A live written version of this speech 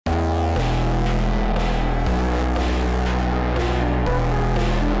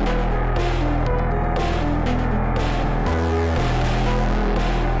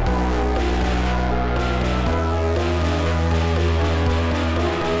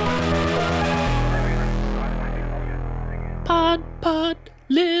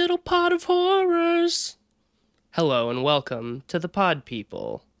Little pot of horrors. Hello and welcome to the Pod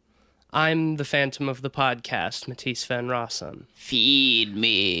People. I'm the Phantom of the podcast, Matisse Van Rossum. Feed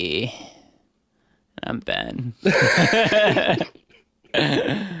me. I'm Ben.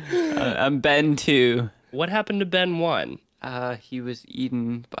 I'm Ben too. What happened to Ben 1? He was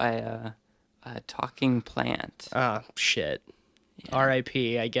eaten by a talking plant. Ah, shit. Yeah.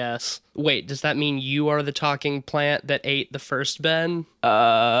 R.I.P., I guess. Wait, does that mean you are the talking plant that ate the first Ben?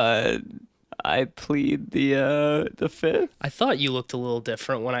 I plead the fifth. I thought you looked a little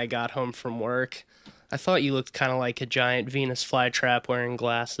different when I got home from work. I thought you looked kind of like a giant Venus flytrap wearing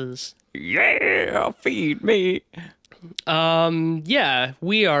glasses. Yeah, feed me. Yeah,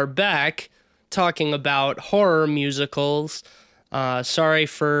 we are back talking about horror musicals. Sorry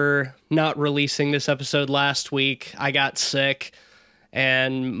for not releasing this episode last week. I got sick,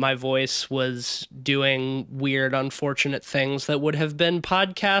 and my voice was doing weird, unfortunate things that would have been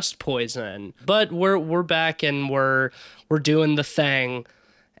podcast poison. But we're back, and we're doing the thing,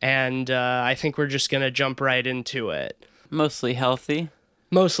 and I think we're just gonna jump right into it. Mostly healthy.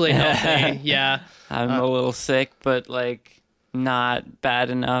 Mostly healthy, yeah. I'm a little sick, but not bad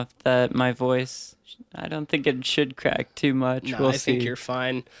enough that my voice, I don't think it should crack too much. No, We'll I see. think you're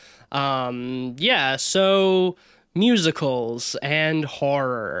fine. Yeah, so musicals and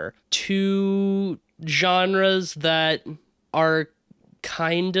horror, two genres that are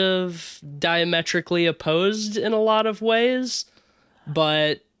kind of diametrically opposed in a lot of ways,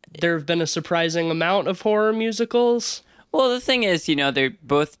 but there have been a surprising amount of horror musicals. Well, the thing is, they're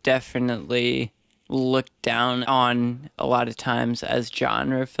both definitely looked down on a lot of times as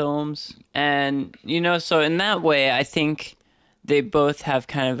genre films. And, so in that way, I think they both have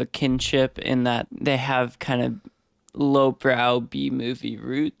kind of a kinship in that they have kind of lowbrow B-movie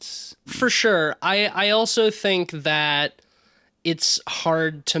roots. For sure. I also think that it's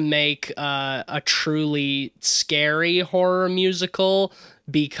hard to make a truly scary horror musical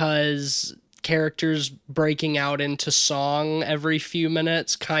because characters breaking out into song every few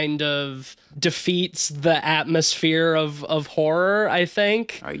minutes kind of defeats the atmosphere of horror, I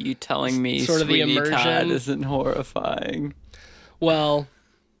think. Are you telling me sort of the Sweeney immersion Todd isn't horrifying? Well,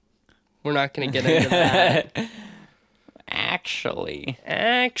 we're not going to get into that. Actually,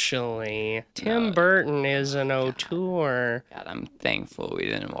 Tim Burton is an auteur. God, I'm thankful we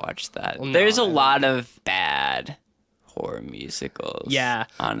didn't watch that. Well, There's a lot of bad horror musicals. Yeah.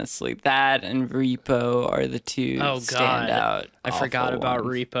 Honestly, that and Repo are the two stand out. I forgot about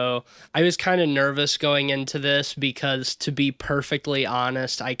Repo. I was kind of nervous going into this because, to be perfectly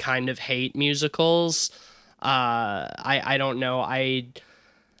honest, I kind of hate musicals. I don't know. I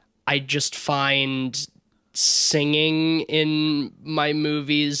just find singing in my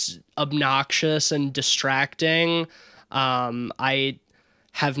movies obnoxious and distracting. I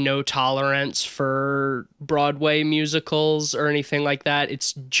have no tolerance for Broadway musicals or anything like that.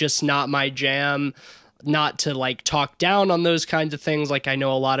 It's just not my jam. Not to talk down on those kinds of things. I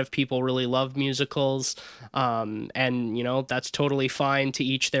know a lot of people really love musicals, and that's totally fine, to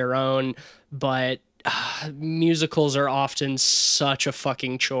each their own, but musicals are often such a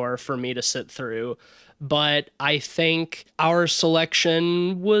fucking chore for me to sit through. But I think our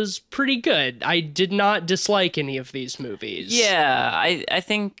selection was pretty good. I did not dislike any of these movies. Yeah, I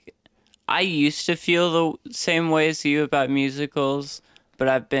think I used to feel the same way as you about musicals, but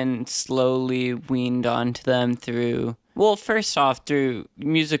I've been slowly weaned onto them through, well, first off, through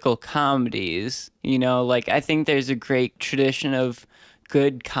musical comedies. I think there's a great tradition of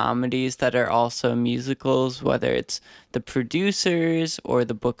good comedies that are also musicals, whether it's The Producers or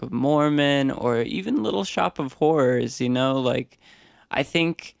The Book of Mormon or even Little Shop of Horrors. I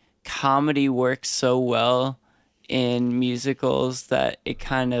think comedy works so well in musicals that it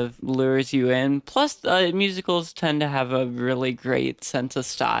kind of lures you in. Plus, musicals tend to have a really great sense of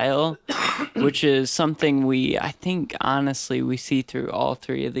style, which is something I think honestly we see through all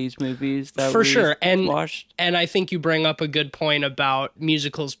three of these movies that for sure. And watched. And I think you bring up a good point about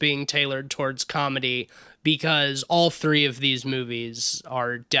musicals being tailored towards comedy, because all three of these movies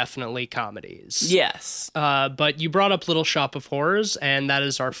are definitely comedies. Yes. But you brought up Little Shop of Horrors, and that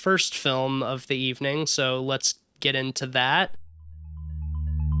is our first film of the evening, so let's get into that.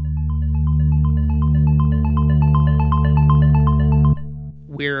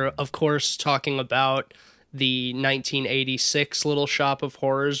 We're, of course, talking about the 1986 Little Shop of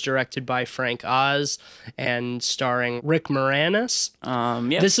Horrors, directed by Frank Oz and starring Rick Moranis.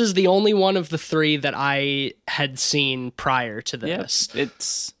 Yep. This is the only one of the three that I had seen prior to this. Yep.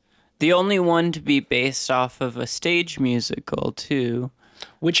 It's the only one to be based off of a stage musical, too.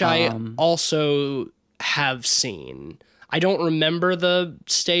 Which I also have seen. I don't remember the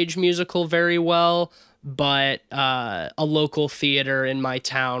stage musical very well, but a local theater in my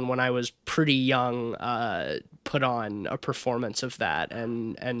town when I was pretty young put on a performance of that,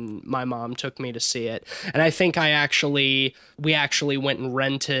 and my mom took me to see it. And I think we actually went and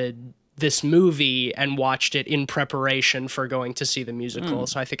rented this movie and watched it in preparation for going to see the musical.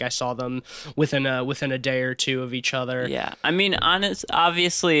 So I think I saw them within a day or two of each other. Yeah, I mean,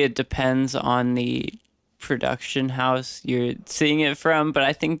 obviously it depends on the production house you're seeing it from, but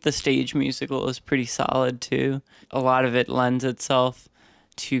I think the stage musical is pretty solid too. A lot of it lends itself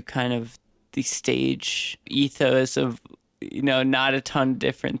to kind of the stage ethos of, not a ton of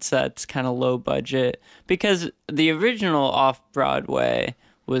different sets, kind of low budget, because the original Off-Broadway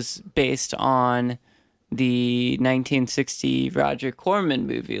was based on the 1960 Roger Corman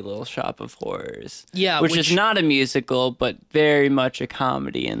movie Little Shop of Horrors. Yeah, which is not a musical, but very much a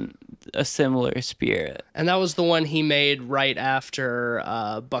comedy in a similar spirit. And that was the one he made right after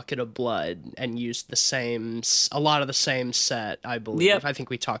Bucket of Blood, and used a lot of the same set, I believe. Yep. I think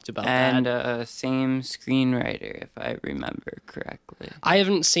we talked about and, that. And same screenwriter, if I remember correctly. I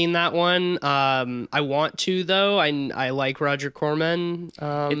haven't seen that one. I want to, though. I like Roger Corman.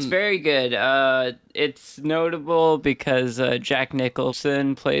 It's very good. It's notable because Jack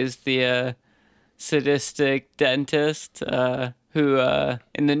Nicholson plays the sadistic dentist, who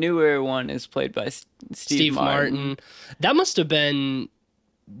in the newer one is played by Steve Martin. That must have been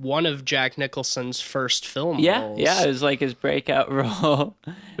one of Jack Nicholson's first film roles. Yeah, it was like his breakout role,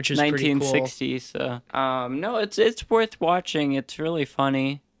 which is 1960. Pretty cool. So, no, it's worth watching. It's really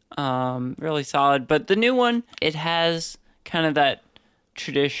funny, really solid. But the new one, it has kind of that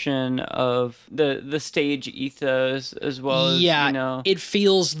tradition of the stage ethos as well as, it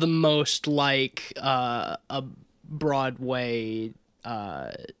feels the most like a Broadway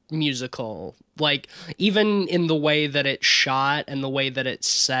musical. Like, even in the way that it's shot and the way that it's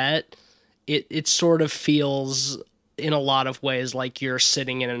set, it sort of feels in a lot of ways like you're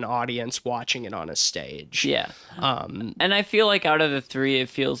sitting in an audience watching it on a stage. Yeah. And I feel like out of the three, it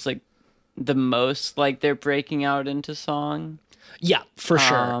feels like the most like they're breaking out into song. Yeah, for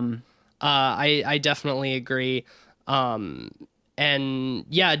sure. I definitely agree. And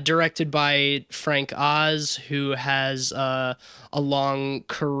yeah, directed by Frank Oz, who has a long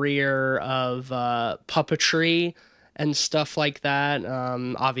career of puppetry and stuff like that.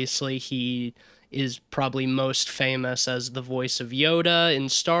 Obviously, he is probably most famous as the voice of Yoda in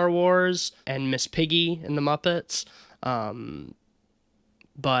Star Wars and Miss Piggy in the Muppets.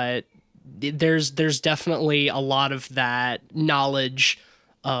 But there's definitely a lot of that knowledge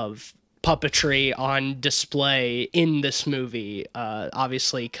of puppetry on display in this movie,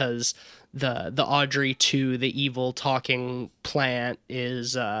 obviously, because the Audrey 2, the evil talking plant,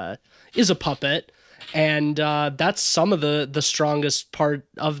 is a puppet, and that's some of the strongest part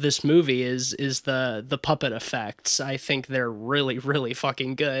of this movie is the puppet effects. I think they're really, really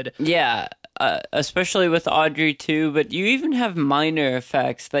fucking good. Yeah. Especially with Audrey 2, but you even have minor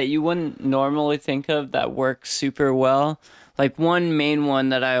effects that you wouldn't normally think of that work super well. Like, one main one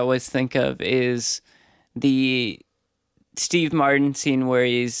that I always think of is the Steve Martin scene where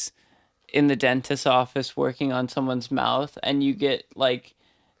he's in the dentist's office working on someone's mouth, and you get, like,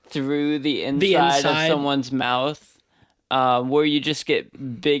 through the inside of someone's mouth, where you just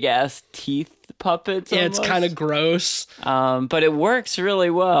get big-ass teeth puppets. Yeah, almost. It's kind of gross. But it works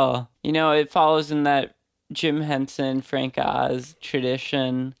really well. It follows in that Jim Henson, Frank Oz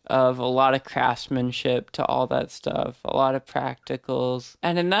tradition of a lot of craftsmanship to all that stuff, a lot of practicals.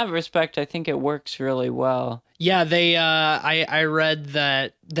 And in that respect, I think it works really well. Yeah, they I read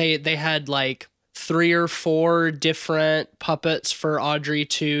that they had like 3 or 4 different puppets for Audrey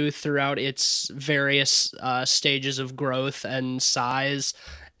 2 throughout its various stages of growth and size.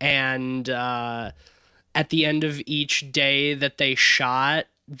 And at the end of each day that they shot,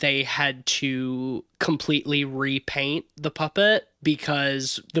 they had to completely repaint the puppet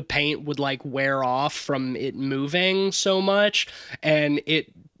because the paint would like wear off from it moving so much, and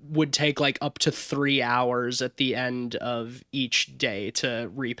it would take like up to 3 hours at the end of each day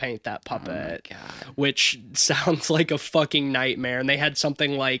to repaint that puppet, which sounds like a fucking nightmare. And they had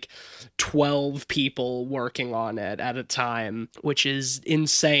something like 12 people working on it at a time, which is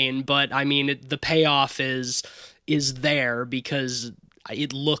insane. But I mean, the payoff is there because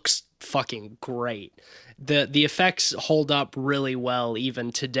it looks fucking great. The effects hold up really well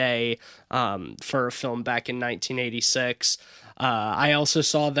even today, for a film back in 1986. I also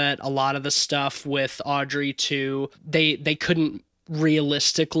saw that a lot of the stuff with Audrey 2, they couldn't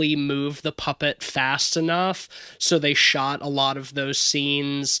realistically move the puppet fast enough, so they shot a lot of those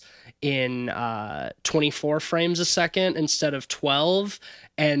scenes in 24 frames a second instead of 12,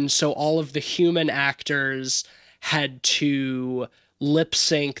 and so all of the human actors had to lip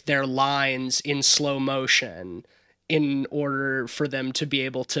sync their lines in slow motion in order for them to be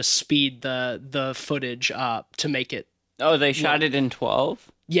able to speed the footage up to make it. Oh, they shot it in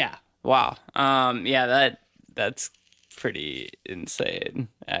 12? Yeah. Wow. Yeah, that's pretty insane,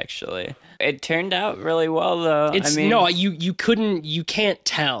 actually. It turned out really well, though. No, you can't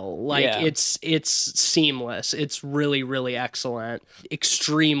tell. Like, Yeah. it's seamless. It's really, really excellent.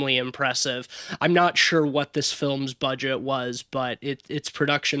 Extremely impressive. I'm not sure what this film's budget was, but its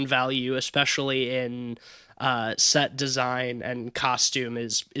production value, especially in set design and costume,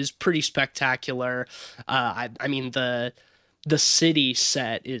 is pretty spectacular. I mean, the city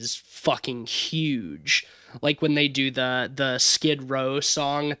set is fucking huge. Like when they do the Skid Row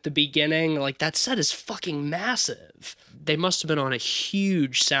song at the beginning, like that set is fucking massive. They must have been on a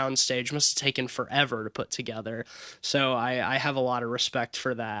huge soundstage. Must have taken forever to put together. So I have a lot of respect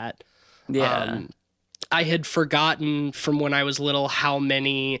for that. Yeah. I had forgotten from when I was little how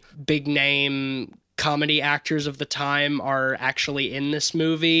many big name comedy actors of the time are actually in this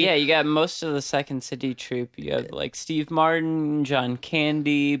movie. Yeah, you got most of the Second City troupe. You have like Steve Martin, John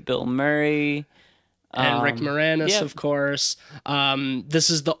Candy, Bill Murray. And Rick Moranis, of course. This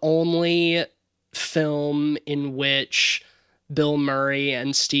is the only film in which Bill Murray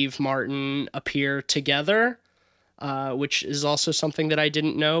and Steve Martin appear together, which is also something that I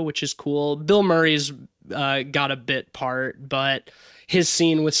didn't know, which is cool. Bill Murray's got a bit part, but his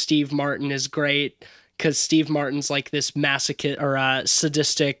scene with Steve Martin is great because Steve Martin's like this masochist or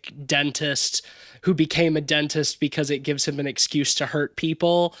sadistic dentist who became a dentist because it gives him an excuse to hurt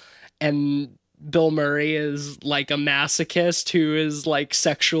people, and Bill Murray is like a masochist who is like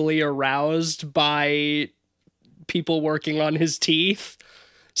sexually aroused by people working on his teeth.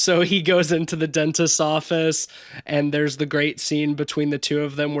 So he goes into the dentist's office, and there's the great scene between the two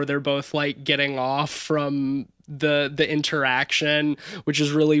of them where they're both like getting off from the interaction, which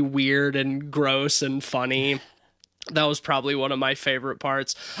is really weird and gross and funny. That was probably one of my favorite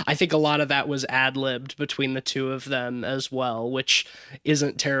parts. I think a lot of that was ad-libbed between the two of them as well, which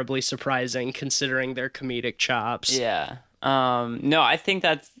isn't terribly surprising considering their comedic chops. Yeah. No, I think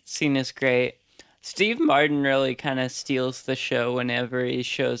that scene is great. Steve Martin really kind of steals the show whenever he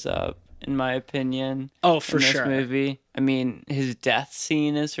shows up, in my opinion. Oh, for in this sure. movie. I mean, his death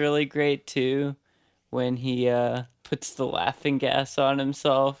scene is really great too, when he puts the laughing gas on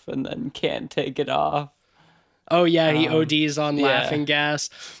himself and then can't take it off. Oh yeah, he ODs on laughing gas.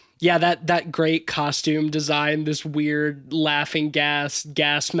 Yeah, that great costume design, this weird laughing gas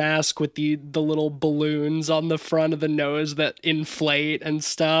mask with the little balloons on the front of the nose that inflate and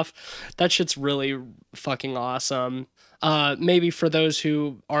stuff. That shit's really fucking awesome. Maybe for those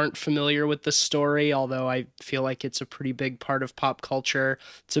who aren't familiar with the story, although I feel like it's a pretty big part of pop culture,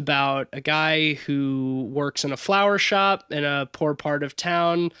 it's about a guy who works in a flower shop in a poor part of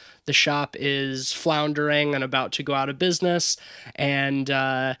town. The shop is floundering and about to go out of business, and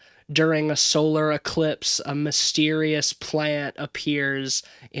during a solar eclipse, a mysterious plant appears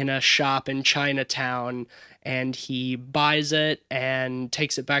in a shop in Chinatown, and he buys it and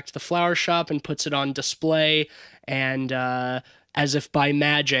takes it back to the flower shop and puts it on display. And as if by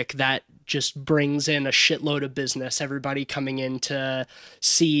magic, that just brings in a shitload of business. Everybody coming in to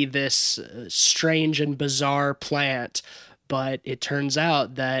see this strange and bizarre plant. But it turns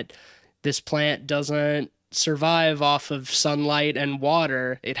out that this plant doesn't survive off of sunlight and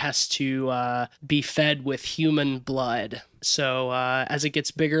water. It has to be fed with human blood. So as it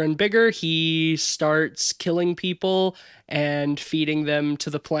gets bigger and bigger, he starts killing people and feeding them to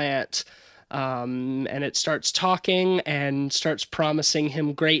the plant. And it starts talking and starts promising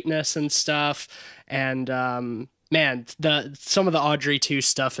him greatness and stuff. And man, some of the Audrey 2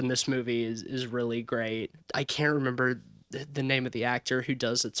 stuff in this movie is really great. I can't remember the name of the actor who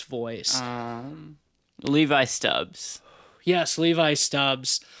does its voice. Levi Stubbs. Yes, Levi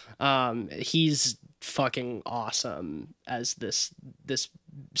Stubbs. He's fucking awesome as this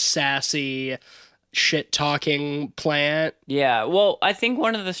sassy, shit-talking plant. Yeah, well, I think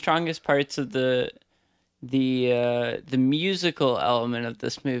one of the strongest parts of the musical element of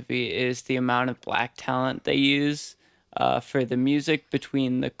this movie is the amount of black talent they use for the music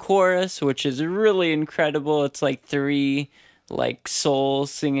between the chorus, which is really incredible. It's like 3 like soul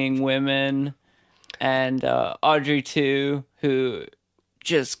singing women, and Audrey 2, who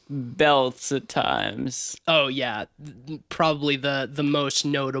just belts at times. Oh yeah, probably the most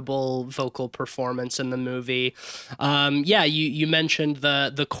notable vocal performance in the movie. Yeah, you mentioned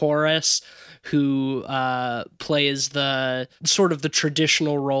the chorus, who plays the sort of the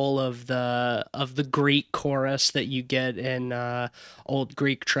traditional role of the Greek chorus that you get in old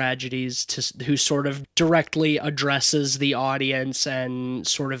Greek tragedies, who sort of directly addresses the audience and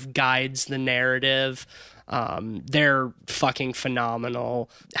sort of guides the narrative. They're fucking phenomenal.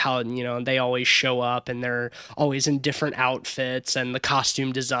 How, you know, they always show up and they're always in different outfits, and the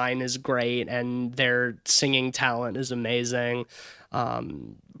costume design is great, and their singing talent is amazing.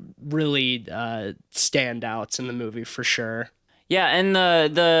 Really standouts in the movie for sure. Yeah, and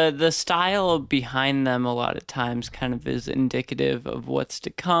the style behind them a lot of times kind of is indicative of what's to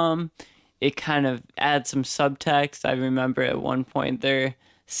come. It kind of adds some subtext. I remember at one point they're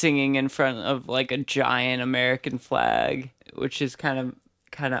singing in front of like a giant American flag, which is kind of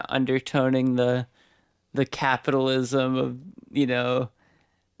undertoning the capitalism of, you know,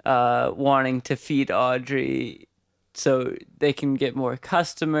 wanting to feed Audrey so they can get more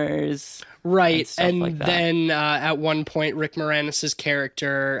customers. Right, and like then at one point, Rick Moranis'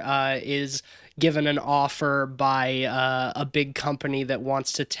 character is given an offer by a big company that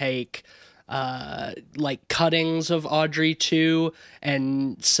wants to take like cuttings of Audrey 2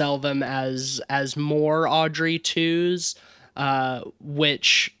 and sell them as more Audrey 2s,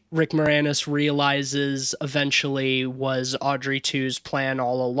 which Rick Moranis realizes eventually was Audrey 2's plan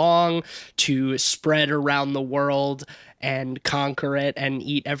all along, to spread around the world and conquer it and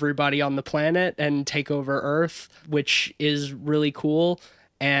eat everybody on the planet and take over Earth, which is really cool.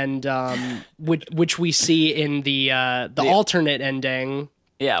 And which we see in the alternate ending.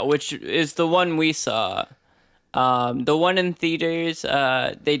 Yeah, which is the one we saw. The one in theaters,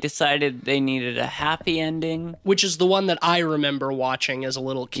 they decided they needed a happy ending. Which is the one that I remember watching as a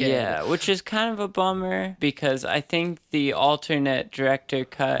little kid. Yeah, which is kind of a bummer, because I think the alternate director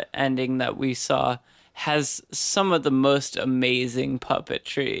cut ending that we saw has some of the most amazing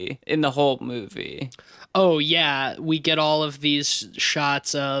puppetry in the whole movie. Oh, yeah. We get all of these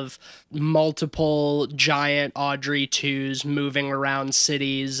shots of multiple giant Audrey 2s moving around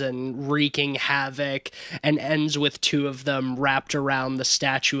cities and wreaking havoc, and ends with two of them wrapped around the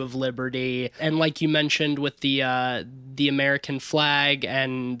Statue of Liberty. And like you mentioned with the American flag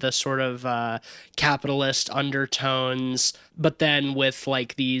and the sort of capitalist undertones, but then with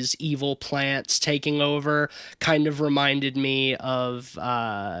like these evil plants taking over, kind of reminded me of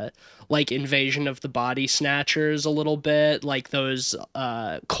like Invasion of the Body Snatchers a little bit, like those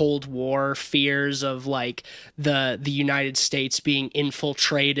Cold War fears of like the United States being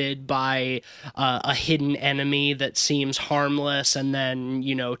infiltrated by a hidden enemy that seems harmless and then,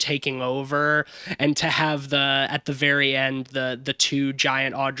 you know, taking over. And to have at the very end, the two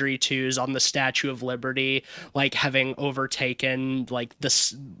giant Audrey 2s on the Statue of Liberty, like having overtaken like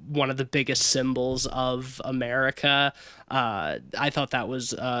this one of the biggest symbols of America. I thought that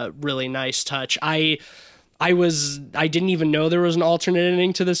was a really nice touch. I didn't even know there was an alternate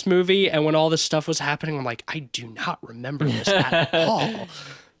ending to this movie, and when all this stuff was happening, I'm like, I do not remember this at all.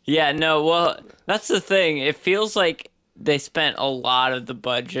 Yeah, no, well, that's the thing. It feels like they spent a lot of the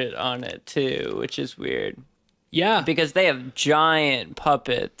budget on it too, which is weird. Yeah. Because they have giant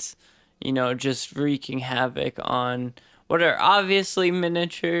puppets, you know, just wreaking havoc on what are obviously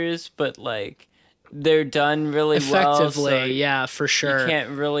miniatures, but like they're done really effectively, well. So yeah, for sure. You can't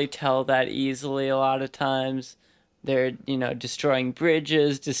really tell that easily a lot of times. They're, you know, destroying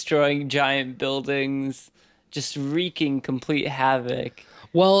bridges, destroying giant buildings, just wreaking complete havoc.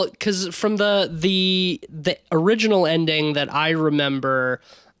 Well, because from the original ending that I remember,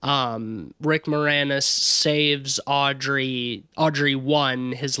 Rick Moranis saves Audrey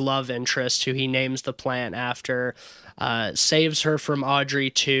 1, his love interest, who he names the plant after, saves her from Audrey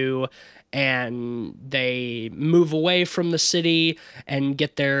 2, and they move away from the city and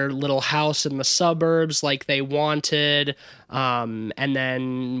get their little house in the suburbs like they wanted. And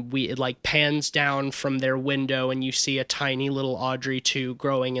then it like pans down from their window and you see a tiny little Audrey 2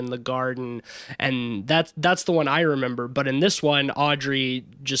 growing in the garden. And that's the one I remember. But in this one, Audrey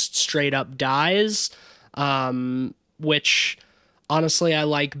just straight up dies, which honestly I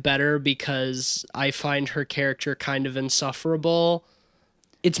like better because I find her character kind of insufferable.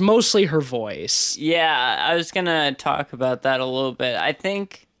 It's mostly her voice. Yeah, I was going to talk about that a little bit. I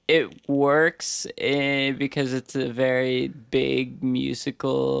think it works because it's a very big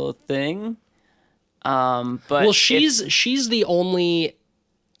musical thing. But well, she's the only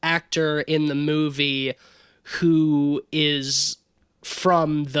actor in the movie who is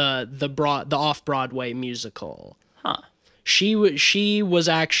from the off-Broadway musical. Huh. She was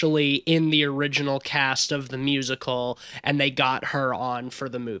actually in the original cast of the musical, and they got her on for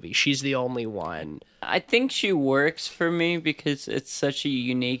the movie. She's the only one. I think she works for me because it's such a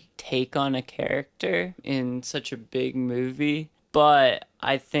unique take on a character in such a big movie. But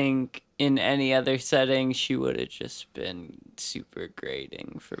I think in any other setting, she would have just been super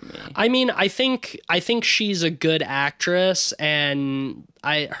grating for me. I mean, I think she's a good actress, and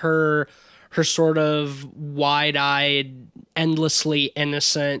her sort of wide-eyed, endlessly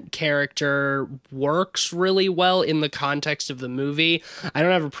innocent character works really well in the context of the movie. I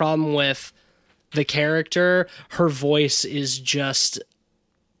don't have a problem with the character. Her voice is just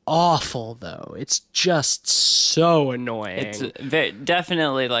awful, though. It's just so annoying. It's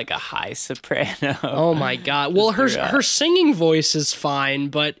definitely like a high soprano. Oh my god. Well, her singing voice is fine,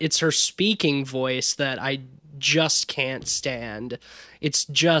 but it's her speaking voice that I just can't stand. It's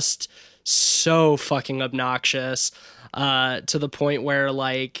just so fucking obnoxious, to the point where,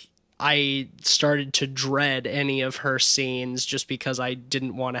 like, I started to dread any of her scenes just because I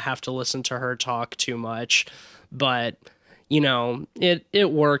didn't want to have to listen to her talk too much. But, you know,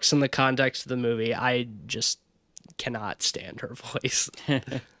 it works in the context of the movie. I just cannot stand her voice.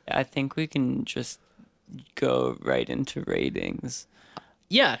 I think we can just go right into ratings.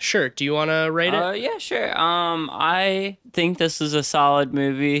 Yeah, sure. Do you want to rate it? Yeah, sure. I think this is a solid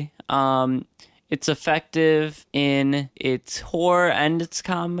movie. It's effective in its horror and its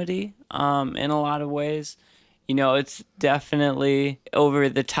comedy, in a lot of ways. You know, it's definitely over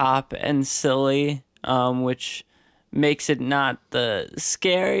the top and silly, which makes it not the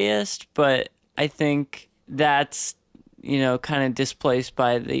scariest, but I think that's, you know, kind of displaced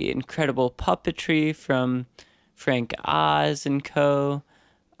by the incredible puppetry from Frank Oz and co.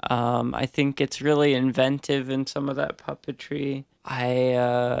 I think it's really inventive in some of that puppetry.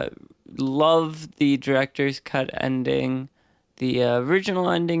 I love the director's cut ending. The original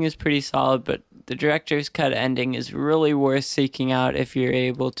ending is pretty solid, but the director's cut ending is really worth seeking out if you're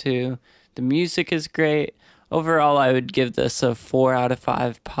able to. The music is great. Overall, I would give this a 4 out of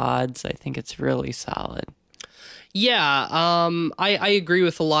 5 pods. I think it's really solid. Yeah, I agree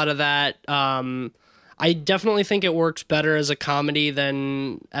with a lot of that. I definitely think it works better as a comedy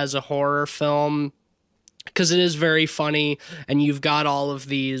than as a horror film, because it is very funny, and you've got all of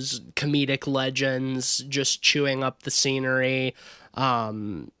these comedic legends just chewing up the scenery.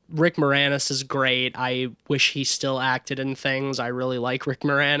 Rick Moranis is great. I wish he still acted in things. I really like Rick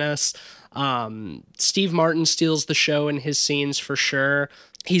Moranis. Steve Martin steals the show in his scenes for sure.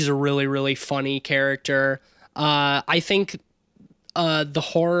 He's a really, really funny character. I think the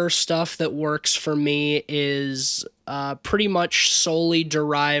horror stuff that works for me is pretty much solely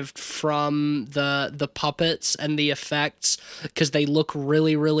derived from the puppets and the effects, because they look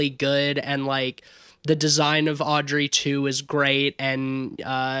really, really good, and like the design of Audrey 2 is great and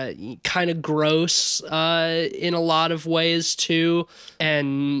kind of gross in a lot of ways too,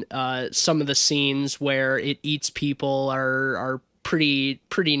 and some of the scenes where it eats people are pretty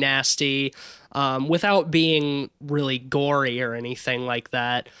nasty, without being really gory or anything like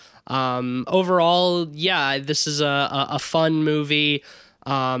that. Overall, yeah, this is a fun movie.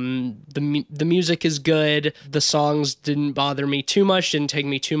 The music is good. The songs didn't bother me too much, didn't take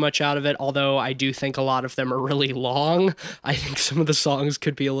me too much out of it, although I do think a lot of them are really long. I think some of the songs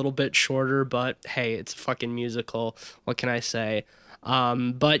could be a little bit shorter, but hey, it's a fucking musical. What can I say?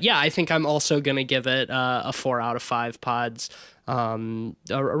 But yeah, I think I'm also gonna give it a 4 out of 5 pods. A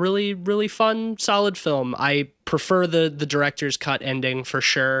really, really fun, solid film. I prefer the director's cut ending for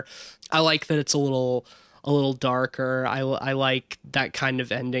sure. I like that it's a little darker. I like that kind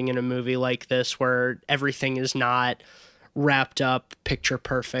of ending in a movie like this, where everything is not wrapped up picture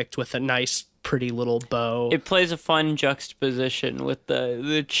perfect with a nice, pretty little bow. It plays a fun juxtaposition with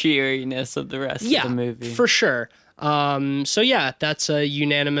the cheeriness of the rest of the movie. Yeah, for sure. So yeah, that's a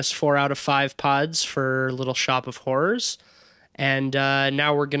unanimous 4 out of 5 pods for Little Shop of Horrors. And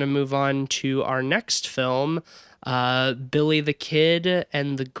now we're going to move on to our next film, Billy the Kid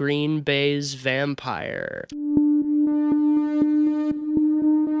and the Green Baize Vampire.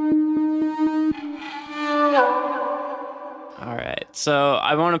 All right, so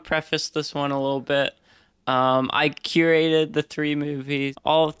I want to preface this one a little bit. I curated the 3 movies.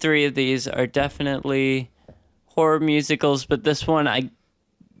 All 3 of these are definitely horror musicals, but this one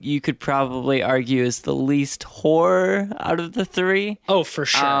you could probably argue is the least horror out of the 3. Oh, for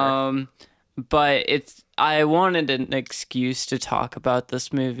sure. But I wanted an excuse to talk about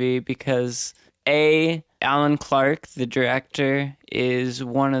this movie because Alan Clarke, the director, is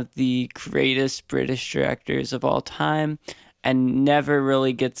one of the greatest British directors of all time, and never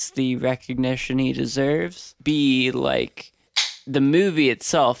really gets the recognition he deserves. B, like, the movie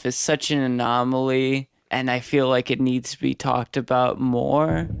itself is such an anomaly, and I feel like it needs to be talked about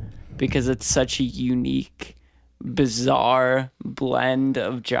more because it's such a unique, bizarre blend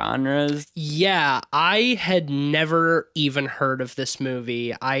of genres. Yeah, I had never even heard of this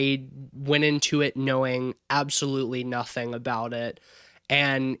movie. I went into it knowing absolutely nothing about it,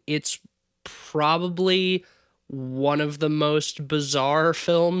 and it's probably one of the most bizarre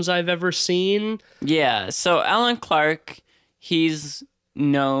films I've ever seen. Yeah, so Alan Clark, he's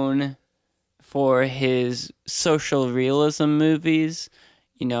known for his social realism movies.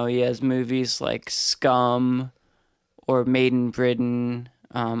 You know, he has movies like Scum or Made in Britain,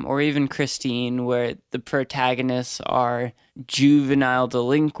 or even Christine, where the protagonists are juvenile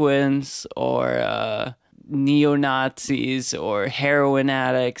delinquents or neo-Nazis or heroin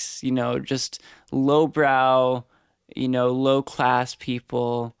addicts, you know, just lowbrow, you know, low-class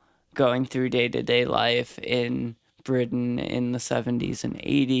people going through day-to-day life in Britain in the 70s and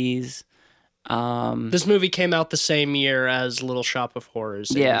 80s. This movie came out the same year as Little Shop of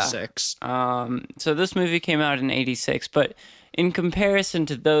Horrors, 86. So this movie came out in 86, but in comparison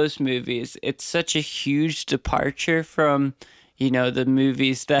to those movies, it's such a huge departure from, you know, the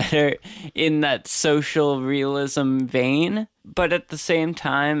movies that are in that social realism vein. But at the same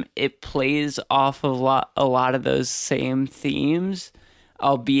time, it plays off of a lot of those same themes,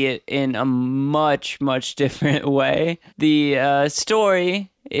 albeit in a much, much different way. The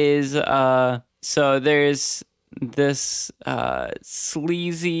story is, so there's this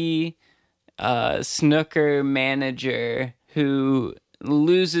sleazy snooker manager who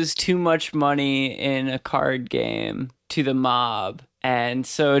loses too much money in a card game to the mob. And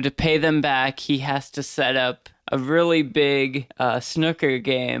so to pay them back, he has to set up a really big snooker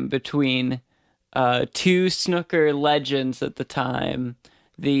game between two snooker legends at the time.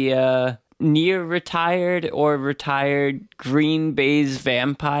 The near retired or retired Green Baize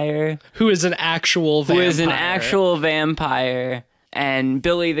Vampire. Who is an actual vampire. And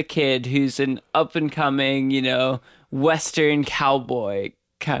Billy the Kid, who's an up-and-coming, you know, Western cowboy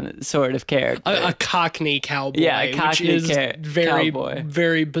sort of character. A Cockney cowboy. Yeah, a Cockney which is very, cowboy.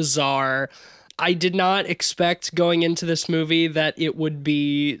 Very bizarre. I did not expect going into this movie that it would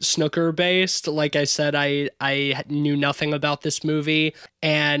be snooker based. Like I said, I knew nothing about this movie,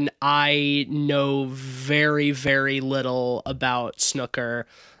 and I know very, very little about snooker.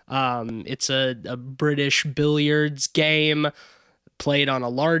 It's a British billiards game played on a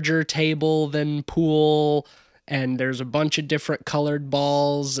larger table than pool, and there's a bunch of different colored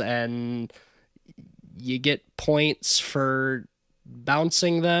balls, and you get points for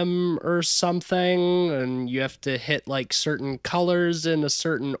bouncing them or something, and you have to hit like certain colors in a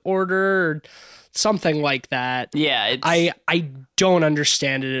certain order or something like that. Yeah, I don't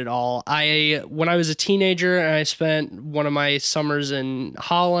understand it at all. When I was a teenager and I spent one of my summers in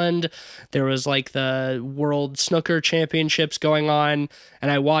Holland, there was like the World Snooker Championships going on,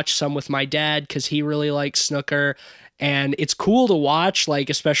 and I watched some with my dad because he really likes snooker. And it's cool to watch, like,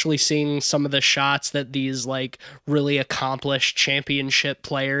 especially seeing some of the shots that these, like, really accomplished championship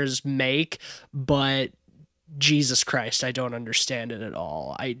players make. But Jesus Christ, I don't understand it at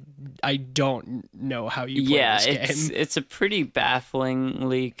all. I don't know how you play this game. It's a pretty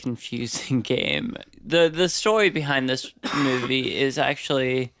bafflingly confusing game. The story behind this movie is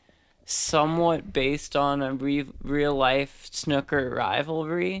actually somewhat based on a real-life snooker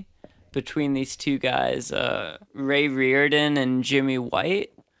rivalry between these two guys, Ray Reardon and Jimmy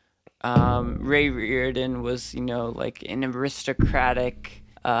White. Ray Reardon was, you know, like an aristocratic,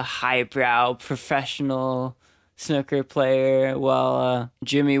 highbrow, professional snooker player, while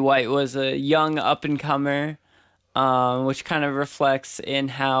Jimmy White was a young up-and-comer, which kind of reflects in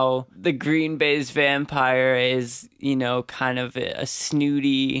how the Green Baize Vampire is, you know, kind of a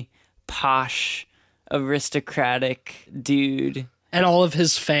snooty, posh, aristocratic dude. And all of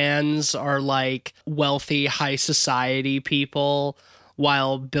his fans are like wealthy, high society people,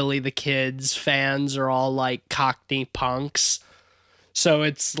 while Billy the Kid's fans are all like Cockney punks. So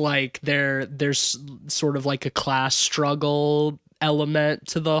it's like there's sort of like a class struggle element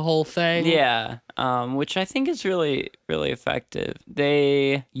to the whole thing. Yeah, which I think is really, really effective.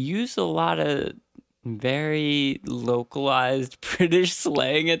 They use a lot of very localized British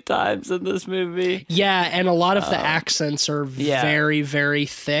slang at times in this movie. Yeah, and a lot of the accents are very, very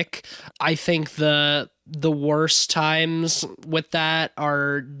thick. I think the worst times with that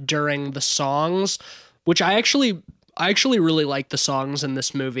are during the songs, which I actually I actually really like the songs in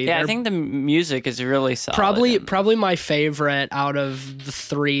this movie. Yeah, They're I think the music is really solid. probably my favorite out of the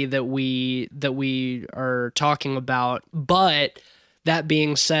three that we are talking about. But that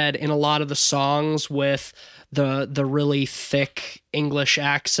being said, in a lot of the songs with the really thick English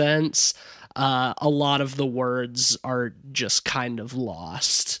accents, a lot of the words are just kind of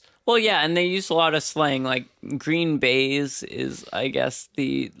lost. Well, yeah, and they use a lot of slang. Like green baize is, I guess,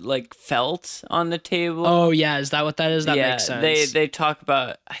 the like felt on the table. Oh yeah, is that what that is? That makes sense. They talk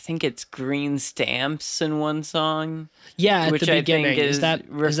about, I think it's green stamps in one song. Yeah, at which the I beginning. think is that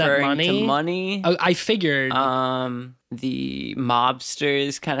referring money? to money. Oh, I figured. The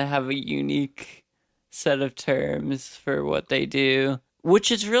mobsters kind of have a unique set of terms for what they do,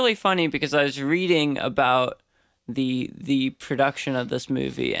 which is really funny because I was reading about the production of this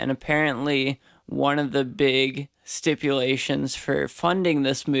movie, and apparently one of the big stipulations for funding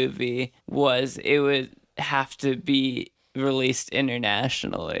this movie was it would have to be released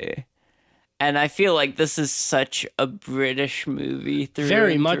internationally. And I feel like this is such a British movie through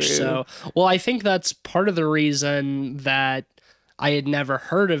Very and much through. so. Well, I think that's part of the reason that I had never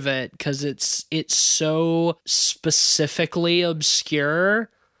heard of it, because it's so specifically obscure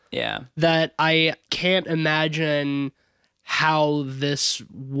Yeah. that I can't imagine how this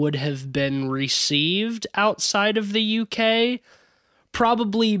would have been received outside of the UK.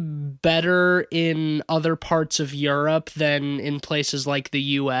 Probably better in other parts of Europe than in places like the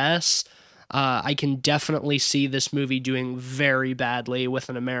US. I can definitely see this movie doing very badly with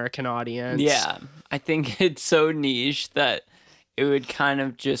an American audience. Yeah. I think it's so niche that it would kind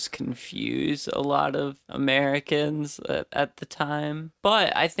of just confuse a lot of Americans at the time.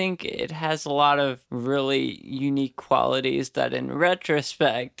 But I think it has a lot of really unique qualities that in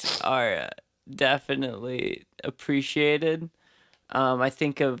retrospect are definitely appreciated. I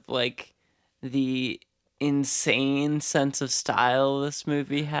think of like the insane sense of style this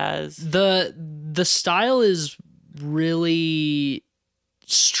movie has. The style is really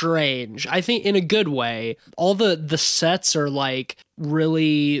strange, I think, in a good way. All the sets are like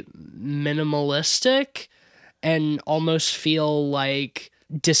really minimalistic and almost feel like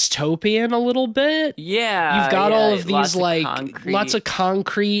dystopian a little bit. Yeah, You've got all of lots these like concrete. lots of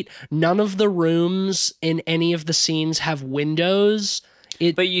concrete. None of the rooms in any of the scenes have windows.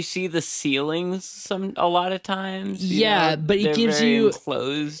 But you see the ceilings a lot of times. Yeah, but it they're gives very you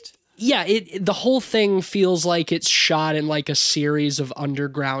enclosed. Yeah, the whole thing feels like it's shot in like a series of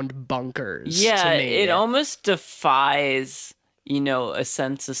underground bunkers. Yeah, to me. it almost defies, a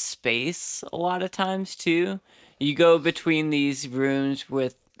sense of space a lot of times too. You go between these rooms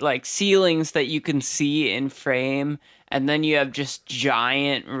with like ceilings that you can see in frame, and then you have just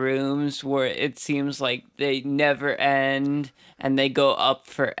giant rooms where it seems like they never end and they go up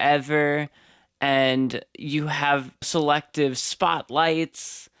forever, and you have selective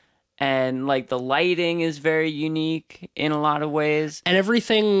spotlights. And, like, the lighting is very unique in a lot of ways. And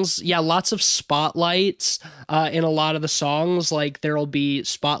everything's, lots of spotlights in a lot of the songs. Like, there'll be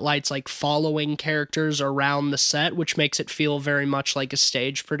spotlights, like, following characters around the set, which makes it feel very much like a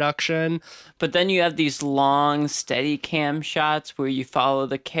stage production. But then you have these long, steady cam shots where you follow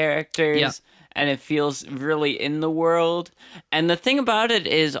the characters. Yeah. And it feels really in the world. And the thing about it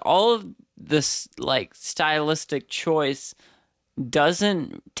is all of this, like, stylistic choice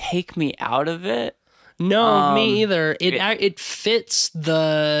doesn't take me out of it. No, me either. It fits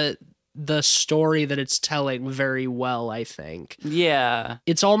the story that it's telling very well, I think. Yeah.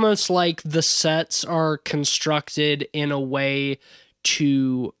 It's almost like the sets are constructed in a way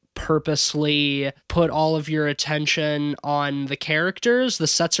to purposely put all of your attention on the characters. The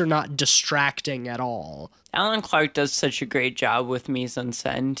sets are not distracting at all. Alan Clark does such a great job with mise en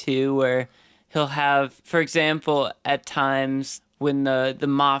scène too, where he'll have, for example, at times when the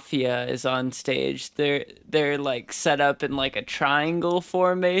mafia is on stage, they're like set up in like a triangle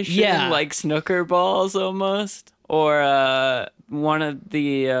formation, like snooker balls almost. Or one of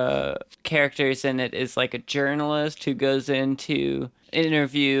the characters in it is like a journalist who goes in to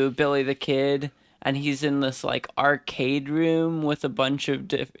interview Billy the Kid, and he's in this like arcade room with a bunch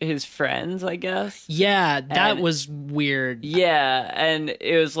of his friends, I guess. Yeah, that was weird. Yeah, and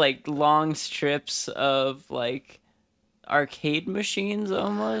it was like long strips of like arcade machines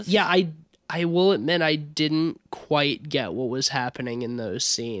almost. Yeah, I will admit I didn't quite get what was happening in those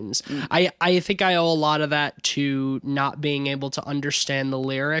scenes. I think I owe a lot of that to not being able to understand the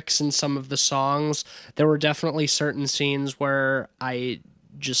lyrics in some of the songs. There were definitely certain scenes where I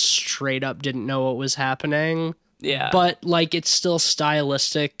just straight up didn't know what was happening. Yeah. But like it's still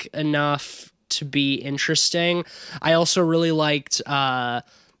stylistic enough to be interesting. I also really liked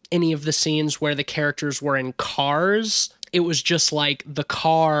any of the scenes where the characters were in cars. It was just like the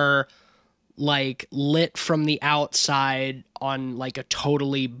car like lit from the outside on like a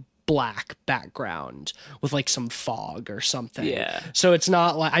totally black background with like some fog or something. Yeah. So it's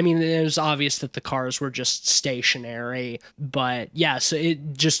not like, I mean, it was obvious that the cars were just stationary, but yeah, so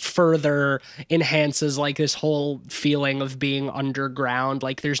it just further enhances like this whole feeling of being underground.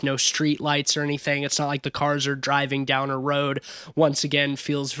 Like there's no street lights or anything. It's not like the cars are driving down a road. Once again,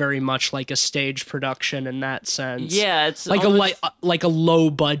 feels very much like a stage production in that sense. Yeah, it's like almost... like a low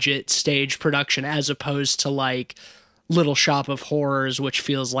budget stage production as opposed to like Little Shop of Horrors, which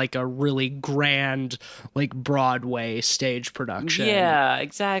feels like a really grand, like Broadway stage production. Yeah,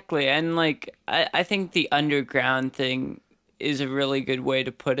 exactly. And like, I think the underground thing is a really good way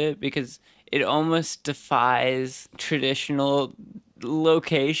to put it, because it almost defies traditional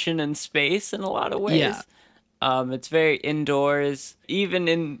location and space in a lot of ways. Yeah. It's very indoors, even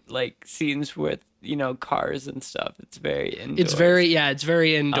in like scenes with, you know, cars and stuff. It's very indoors. It's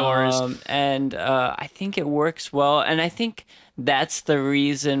very indoors. And I think it works well. And I think that's the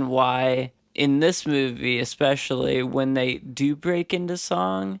reason why in this movie, especially when they do break into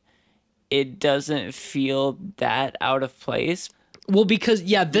song, it doesn't feel that out of place. Well, because,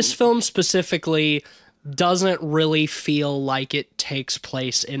 yeah, this film specifically doesn't really feel like it takes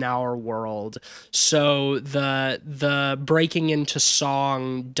place in our world. So the breaking into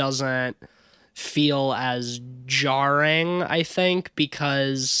song doesn't feel as jarring, I think,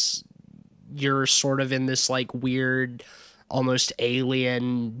 because you're sort of in this like weird, almost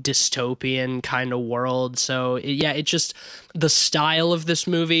alien dystopian kind of world. So it just, the style of this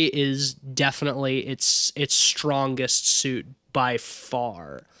movie is definitely its strongest suit by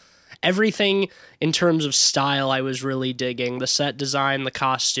far. Everything in terms of style I was really digging. The set design, the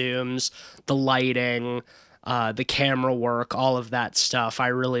costumes, the lighting, the camera work, all of that stuff I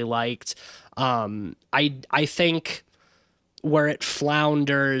really liked. I think where it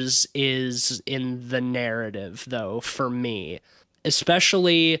flounders is in the narrative, though, for me.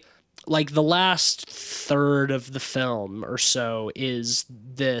 Especially, like, the last third of the film or so is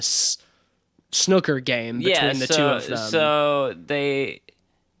this snooker game between the two of them. So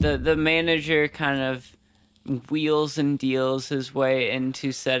the manager kind of wheels and deals his way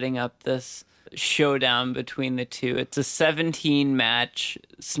into setting up this showdown between the two. It's a 17-match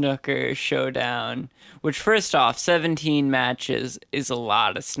snooker showdown, which, first off, 17 matches is a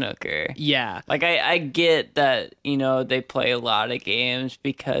lot of snooker. Yeah. Like, I get that, you know, they play a lot of games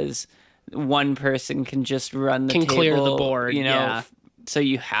because one person can just run the table, clear the board, you know, yeah. So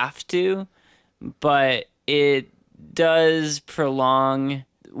you have to, but it does prolong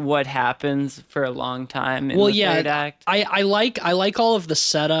what happens for a long time in the third act. I like all of the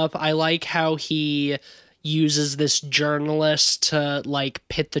setup. I like how he uses this journalist to like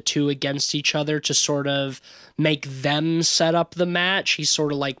pit the two against each other to sort of make them set up the match. He's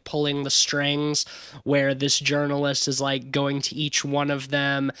sort of like pulling the strings, where this journalist is like going to each one of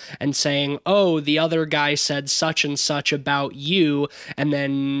them and saying, oh, the other guy said such and such about you. And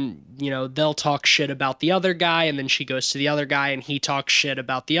then, you know, they'll talk shit about the other guy, and then she goes to the other guy and he talks shit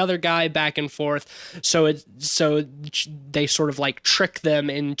about the other guy, back and forth. So they sort of like trick them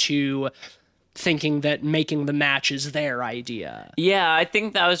into thinking that making the match is their idea. Yeah, I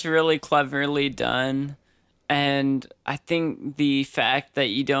think that was really cleverly done. And I think the fact that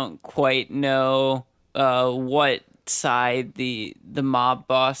you don't quite know what side the mob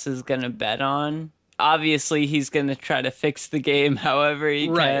boss is going to bet on. Obviously, he's going to try to fix the game however he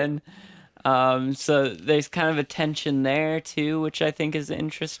can. So there's kind of a tension there, too, which I think is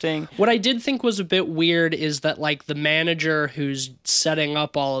interesting. What I did think was a bit weird is that, like, the manager who's setting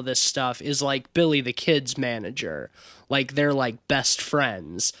up all of this stuff is, like, Billy the Kid's manager. Like, they're, like, best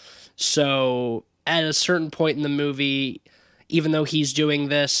friends. So at a certain point in the movie, even though he's doing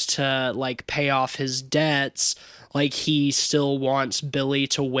this to, like, pay off his debts, like, he still wants Billy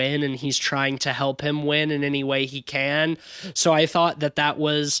to win, and he's trying to help him win in any way he can. So I thought that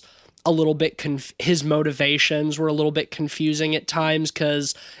was a little bit his motivations were a little bit confusing at times,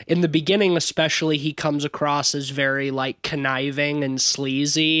 because in the beginning especially he comes across as very like conniving and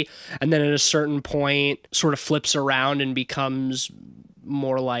sleazy, and then at a certain point sort of flips around and becomes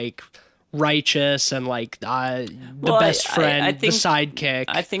more like righteous and like the best friend, I think, the sidekick.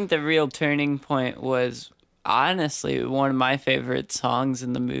 I think the real turning point was honestly one of my favorite songs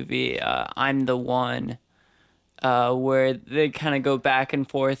in the movie, I'm the One. Where they kind of go back and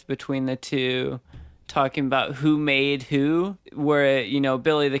forth between the two, talking about who made who, where, you know,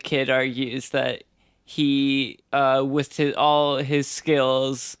 Billy the Kid argues that he, with all his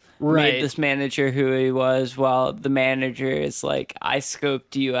skills, made Right. this manager who he was, while the manager is like, I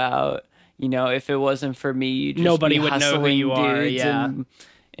scoped you out. You know, if it wasn't for me, you'd just Nobody be would know who you hustling are. dudes Yeah.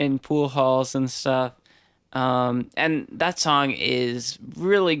 in pool halls and stuff. And that song is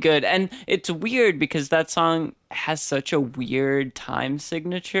really good. And it's weird because that song has such a weird time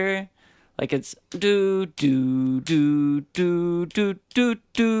signature. Like it's do do do do do do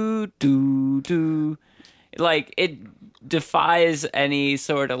do do do. Like it defies any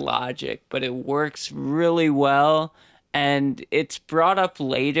sort of logic, but it works really well. And it's brought up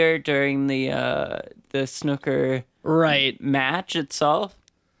later during the snooker Right. match itself.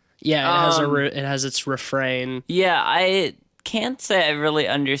 Yeah, it has it has its refrain. Yeah, I can't say I really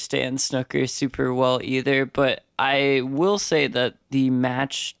understand snooker super well either, but I will say that the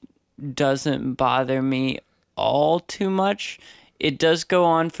match doesn't bother me all too much. It does go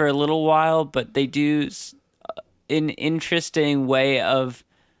on for a little while, but they do an interesting way of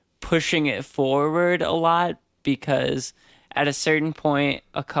pushing it forward a lot, because at a certain point,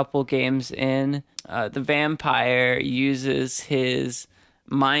 a couple games in, the vampire uses his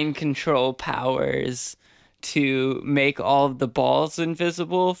mind control powers to make all of the balls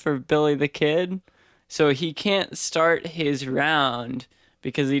invisible for Billy the Kid. So he can't start his round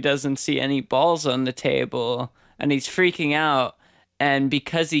because he doesn't see any balls on the table, and he's freaking out. And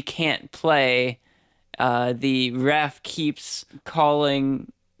because he can't play, the ref keeps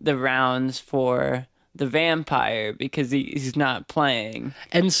calling the rounds for the vampire because he's not playing.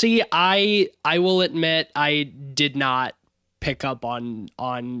 And see, I will admit I did not pick up on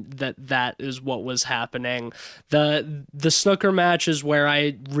that is what was happening. The snooker match is where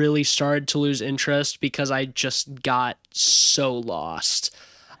I really started to lose interest because I just got so lost.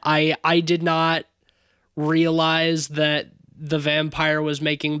 I did not realize that the vampire was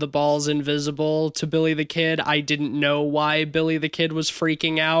making the balls invisible to Billy the Kid. I didn't know why Billy the Kid was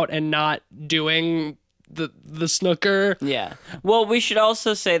freaking out and not doing the snooker. Yeah. Well, we should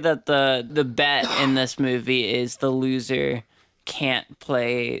also say that the bet in this movie is the loser can't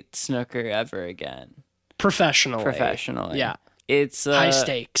play snooker ever again. Professionally. Yeah. It's high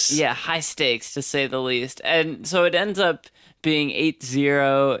stakes. Yeah, high stakes to say the least. And so it ends up being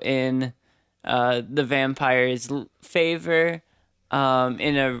 8-0 in the vampire's favor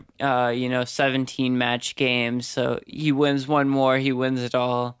in a 17 match game. So he wins one more, he wins it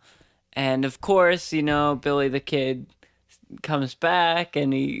all. And of course, Billy the Kid comes back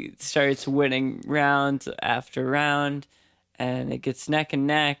and he starts winning round after round, and it gets neck and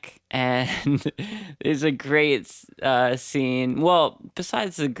neck. And there's a great scene. Well,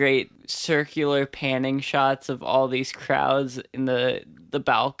 besides the great circular panning shots of all these crowds in the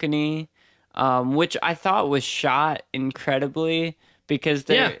balcony, which I thought was shot incredibly, because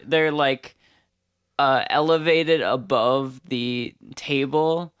they're like elevated above the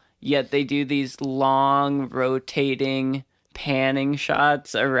table, yet they do these long rotating panning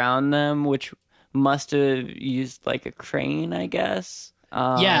shots around them, which must have used like a crane, I guess.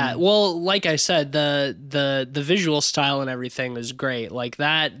 Yeah, well, like I said, the visual style and everything is great. Like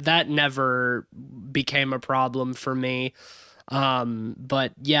that never became a problem for me.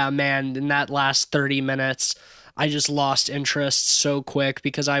 But yeah, man, in that last 30 minutes, I just lost interest so quick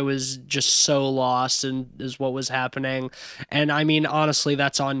because I was just so lost in is what was happening. And I mean, honestly,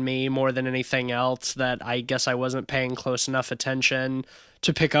 that's on me more than anything else, that I guess I wasn't paying close enough attention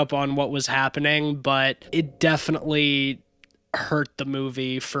to pick up on what was happening, but it definitely hurt the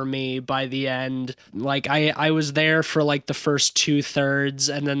movie for me by the end. Like I was there for like the first 2/3,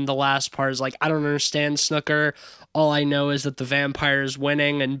 and then the last part is like, I don't understand snooker. All I know is that the vampire is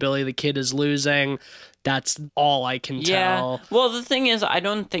winning and Billy the Kid is losing. That's all I can tell. Well, the thing is, I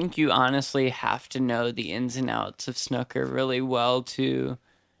don't think you honestly have to know the ins and outs of snooker really well to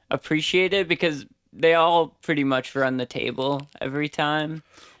appreciate it, because they all pretty much run the table every time.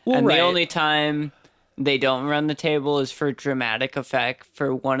 Well, and right. The only time they don't run the table is for dramatic effect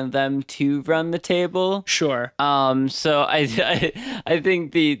for one of them to run the table. Sure. So I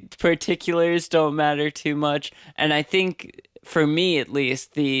think the particulars don't matter too much. And I think, for me at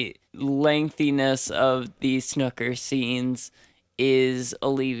least, the lengthiness of the snooker scenes is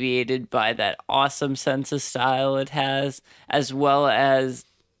alleviated by that awesome sense of style it has, as well as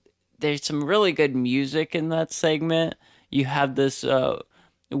there's some really good music in that segment. You have this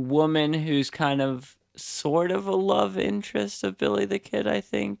woman who's kind of sort of a love interest of Billy the Kid, I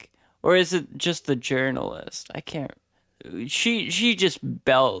think. Or is it just the journalist? I can't. She just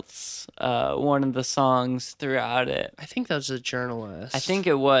belts one of the songs throughout it. I think that was a journalist. I think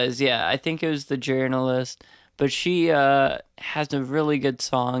it was, yeah. I think it was the journalist. But she has a really good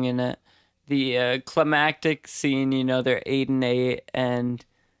song in it. The climactic scene, they're 8-8, and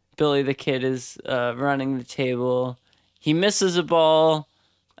Billy the Kid is running the table. He misses a ball.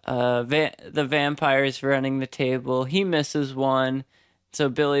 The vampire is running the table. He misses one. So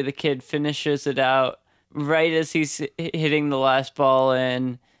Billy the Kid finishes it out right as he's hitting the last ball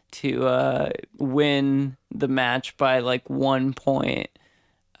in to win the match by like 1 point.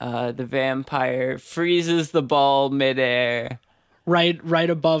 The vampire freezes the ball midair. Right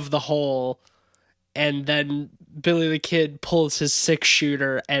above the hole. And then Billy the Kid pulls his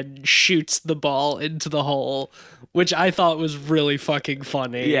 6-shooter and shoots the ball into the hole, which I thought was really fucking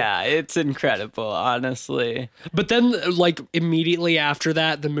funny. Yeah, it's incredible, honestly. But then, like, immediately after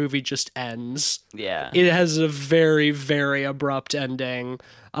that, the movie just ends. Yeah. It has a very, very abrupt ending.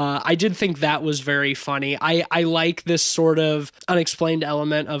 I did think that was very funny. I like this sort of unexplained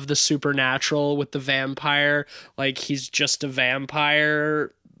element of the supernatural with the vampire. Like, he's just a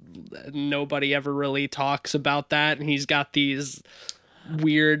vampire. Nobody ever really talks about that, and he's got these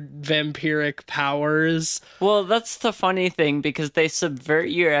weird vampiric powers. Well, that's the funny thing, because they subvert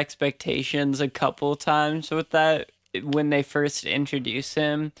your expectations a couple times with that when they first introduce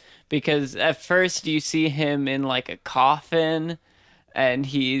him, because at first you see him in like a coffin, and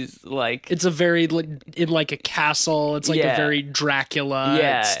he's like, it's a very in like a castle. It's like a very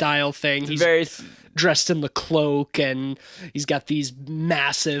Dracula style thing. He's very dressed in the cloak, and he's got these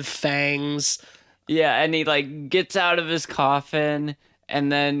massive fangs. Yeah, and he like gets out of his coffin, and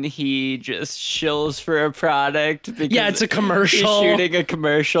then he just shills for a product. Because it's a commercial. He's shooting a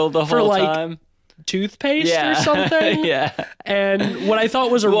commercial the whole like, time. Toothpaste or something. Yeah. And what I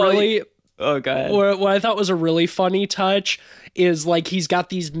thought was really... Oh, go ahead. What I thought was a really funny touch is like he's got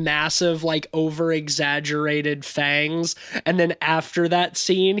these massive, like, over-exaggerated fangs, and then after that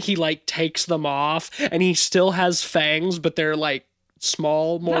scene, he like takes them off, and he still has fangs, but they're like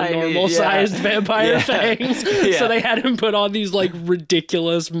small, more normal-sized vampire fangs. So they had him put on these like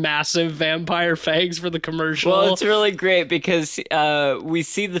ridiculous, massive vampire fangs for the commercial. Well, it's really great because we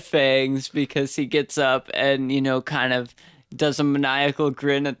see the fangs because he gets up and, you know, kind of does a maniacal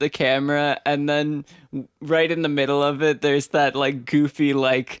grin at the camera, and then right in the middle of it there's that like goofy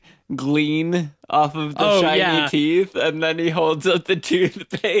like gleam off of the shiny teeth, and then he holds up the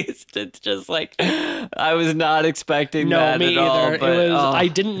toothpaste. It's just like, I was not expecting that at all. But, I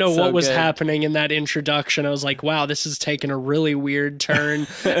didn't know what was good. happening in that introduction. I was like, wow, this is taking a really weird turn.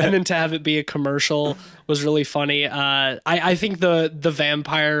 And then to have it be a commercial was really funny. I think the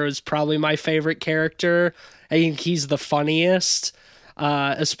vampire is probably my favorite character. I think he's the funniest,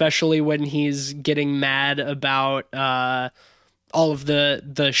 especially when he's getting mad about all of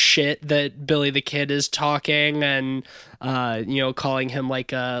the shit that Billy the Kid is talking, and you know, calling him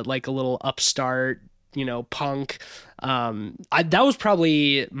like a little upstart, you know, punk. That was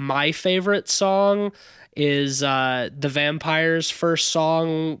probably my favorite song. Is the vampire's first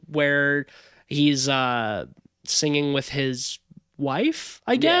song where he's singing with his wife,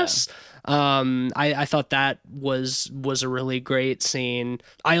 I guess. I thought that was a really great scene.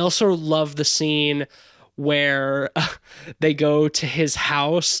 I also love the scene where they go to his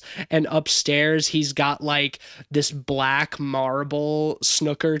house, and upstairs he's got like this black marble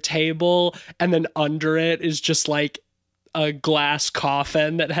snooker table, and then under it is just like a glass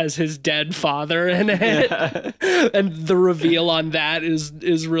coffin that has his dead father in it. Yeah. And the reveal on that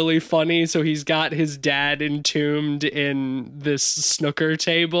is really funny. So he's got his dad entombed in this snooker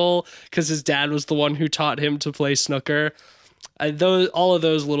table because his dad was the one who taught him to play snooker. All of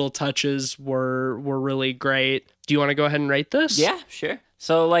those little touches were really great. Do you want to go ahead and rate this? Yeah, sure.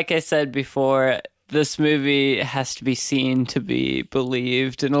 So like I said before, this movie has to be seen to be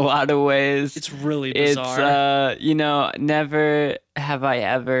believed in a lot of ways. It's really bizarre. It's, you know, never have I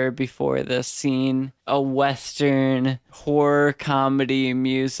ever before this seen a Western horror comedy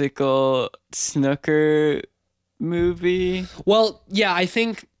musical snooker movie. Well, yeah, I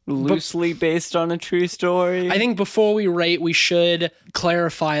think loosely based on a true story. I think before we rate, we should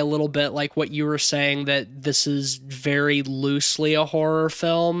clarify a little bit, like what you were saying, that this is very loosely a horror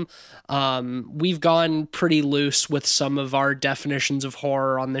film. We've gone pretty loose with some of our definitions of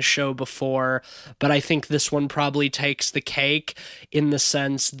horror on this show before, but I think this one probably takes the cake in the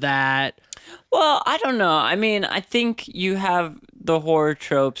sense that... Well, I don't know. I mean, I think you have the horror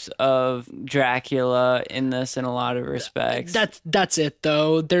tropes of Dracula in this in a lot of respects. That's it,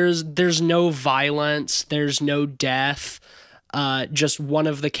 though. There's no violence. There's no death. Just one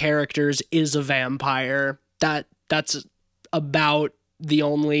of the characters is a vampire. That's about the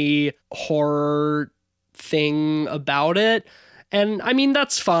only horror thing about it. And I mean,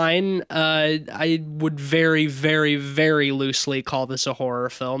 that's fine. I would very, very, very loosely call this a horror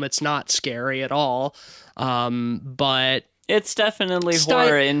film. It's not scary at all. But It's definitely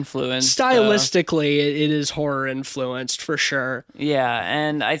horror influenced. Stylistically, it is horror influenced for sure. Yeah,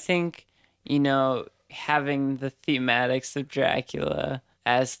 and I think, having the thematics of Dracula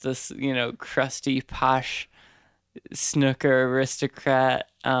as this, crusty, posh snooker aristocrat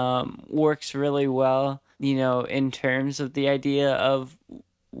works really well, in terms of the idea of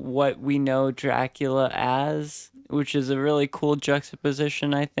what we know Dracula as, which is a really cool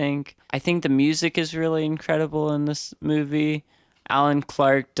juxtaposition, I think. I think the music is really incredible in this movie. Alan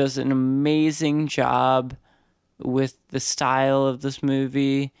Clark does an amazing job with the style of this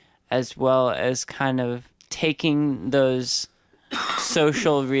movie, as well as kind of taking those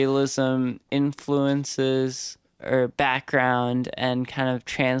social realism influences or background and kind of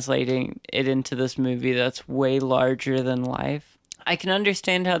translating it into this movie that's way larger than life. I can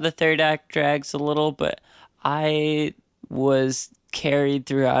understand how the third act drags a little, but I was carried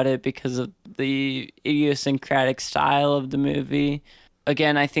throughout it because of the idiosyncratic style of the movie.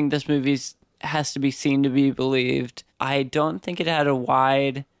 Again, I think this movie has to be seen to be believed. I don't think it had a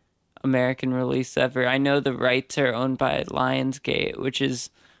wide American release ever. I know the rights are owned by Lionsgate, which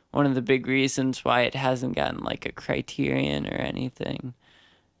is one of the big reasons why it hasn't gotten like a Criterion or anything.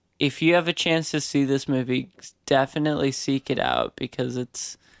 If you have a chance to see this movie, definitely seek it out because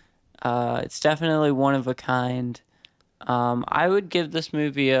it's definitely one of a kind. I would give this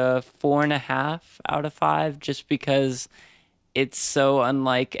movie a 4.5 out of 5 just because it's so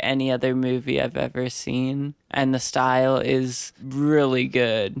unlike any other movie I've ever seen, and the style is really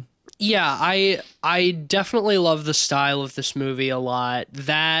good. Yeah, I definitely love the style of this movie a lot.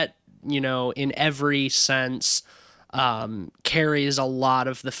 That, in every sense, carries a lot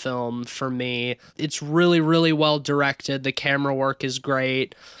of the film for me. It's really, really well directed. The camera work is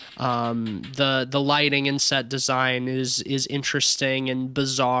great. The lighting and set design is interesting and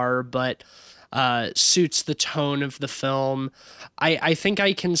bizarre, but suits the tone of the film. I think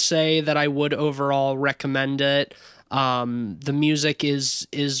I can say that I would overall recommend it. The music is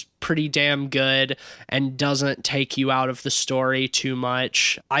pretty damn good and doesn't take you out of the story too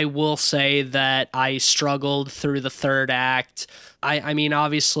much. I will say that I struggled through the third act. I mean,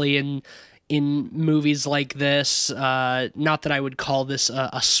 obviously in movies like this, not that I would call this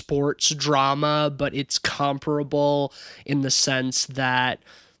a sports drama, but it's comparable in the sense that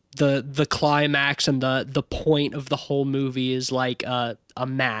the climax and the point of the whole movie is like a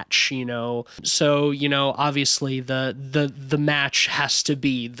match, so obviously the match has to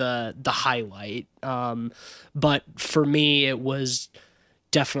be the highlight, but for me it was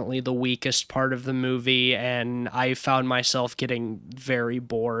definitely the weakest part of the movie, and I found myself getting very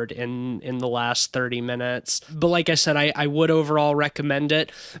bored in the last 30 minutes. But like I said, I would overall recommend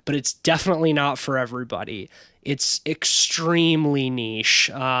it, but it's definitely not for everybody. It's extremely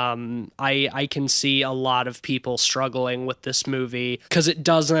niche. I can see a lot of people struggling with this movie because it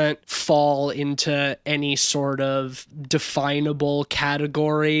doesn't fall into any sort of definable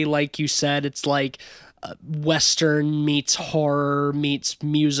category. Like you said, it's like Western meets horror meets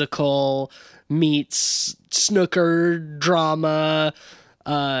musical meets snooker drama,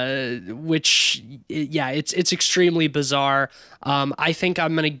 which, yeah, it's extremely bizarre. I think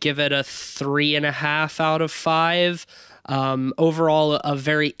I'm gonna give it a 3.5 out of 5. Overall, a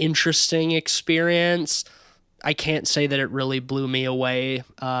very interesting experience. I can't say that it really blew me away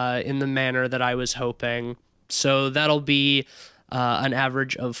in the manner that I was hoping. So that'll be an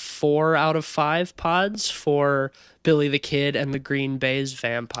average of 4 out of 5 pods for Billy the Kid and the Green Baize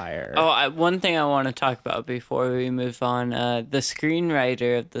Vampire. One thing I want to talk about before we move on, the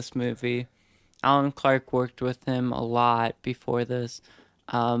screenwriter of this movie, Alan Clark worked with him a lot before this,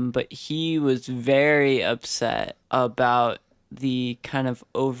 but he was very upset about the kind of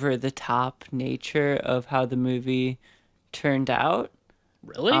over-the-top nature of how the movie turned out.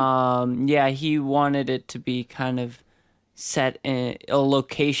 Really? Yeah, he wanted it to be kind of set in a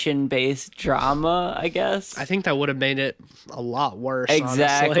location-based drama, I guess. I think that would have made it a lot worse.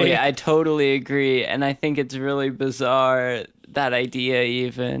 Exactly. Honestly. I totally agree, and I think it's really bizarre, that idea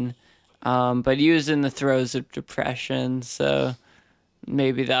even. But he was in the throes of depression, so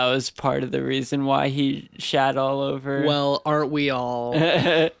maybe that was part of the reason why he shat all over. Well, aren't we all?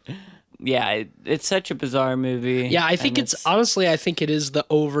 Yeah, it's such a bizarre movie. Yeah, I think honestly, I think it is the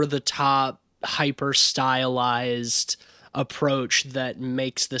over-the-top, hyper-stylized approach that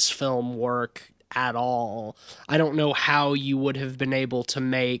makes this film work at all. I don't know how you would have been able to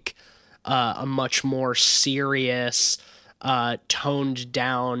make a much more serious, toned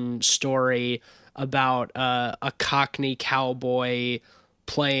down story about a Cockney cowboy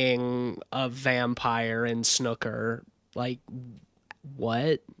playing a vampire in snooker. Like,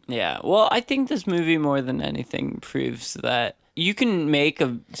 What? Yeah, well, I think this movie more than anything proves that you can make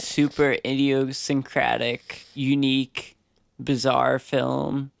a super idiosyncratic, unique, bizarre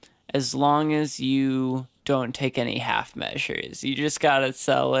film as long as you don't take any half measures. You just gotta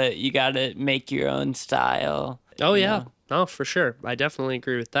sell it. You gotta make your own style. Oh, you yeah. know. Oh, for sure. I definitely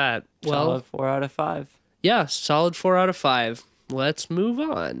agree with that. Well, Solid 4 out of 5. yeah, solid 4 out of 5. Let's move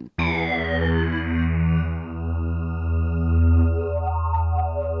on.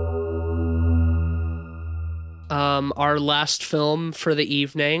 Our last film for the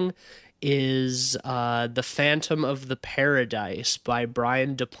evening is The Phantom of the Paradise by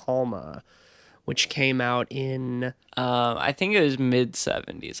Brian De Palma, which came out in... I think it was mid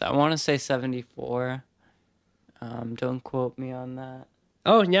 70s. I want to say 74. Don't quote me on that.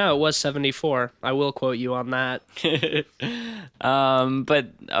 Oh, yeah, it was 74. I will quote you on that.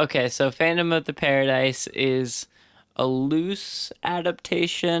 But okay, so Phantom of the Paradise is a loose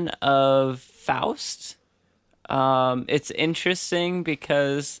adaptation of Faust. It's interesting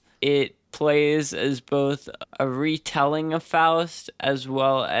because it plays as both a retelling of Faust as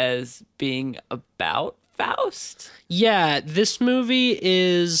well as being about Faust. Yeah, this movie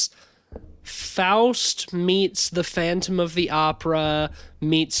is Faust meets the Phantom of the Opera,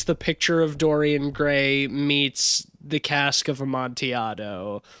 meets the Picture of Dorian Gray, meets the Cask of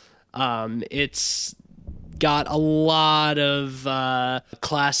Amontillado. It's got a lot of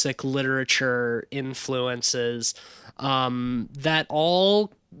classic literature influences that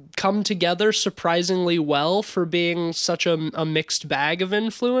all come together surprisingly well for being such a mixed bag of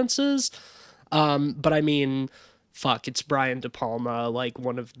influences. But I mean, fuck, it's Brian De Palma, like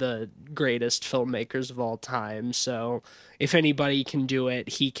one of the greatest filmmakers of all time. So if anybody can do it,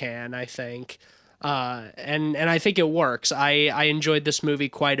 he can, I think. And I think it works. I enjoyed this movie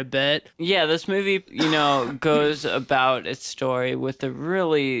quite a bit. Yeah, this movie, goes about its story with a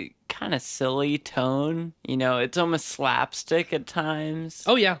really kind of silly tone. It's almost slapstick at times.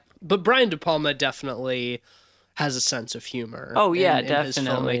 Oh, yeah. But Brian De Palma definitely has a sense of humor. Oh, yeah, in his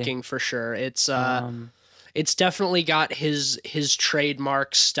definitely. filmmaking, for sure. It's definitely got his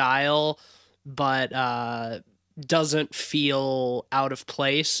trademark style, but doesn't feel out of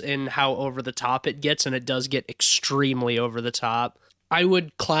place in how over the top it gets, and it does get extremely over the top. I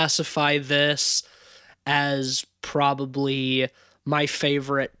would classify this as probably my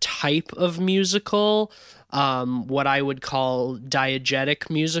favorite type of musical, what I would call diegetic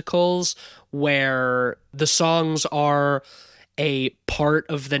musicals, where the songs are a part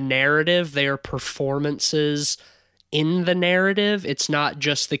of the narrative. They are performances in the narrative. It's not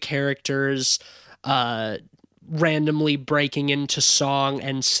just the characters randomly breaking into song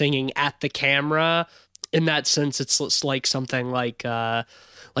and singing at the camera. In that sense, it's like something like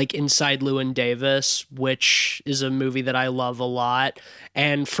Inside Llewyn Davis, which is a movie that I love a lot.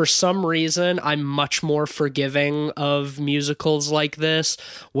 And for some reason, I'm much more forgiving of musicals like this,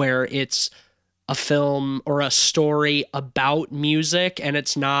 where it's a film or a story about music, and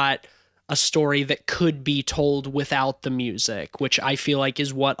it's not a story that could be told without the music, which I feel like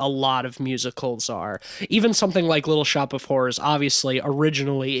is what a lot of musicals are. Even something like Little Shop of Horrors, obviously,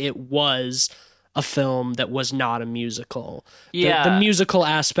 originally it was a film that was not a musical. Yeah. The musical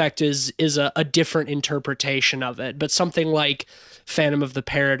aspect is a different interpretation of it, but something like Phantom of the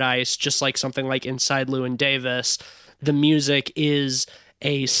Paradise, just like something like Inside Llewyn Davis, the music is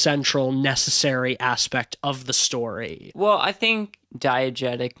a central, necessary aspect of the story. Well, I think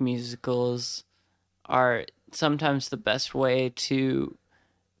diegetic musicals are sometimes the best way to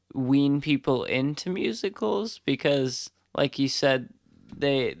wean people into musicals because, like you said,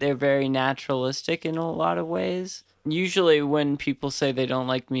 they're very naturalistic in a lot of ways. Usually when people say they don't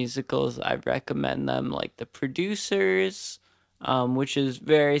like musicals, I recommend them like The Producers, which is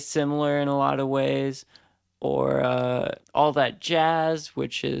very similar in a lot of ways, or All That Jazz,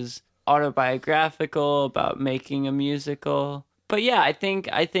 which is autobiographical about making a musical. But yeah, I think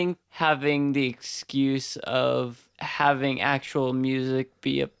having the excuse of having actual music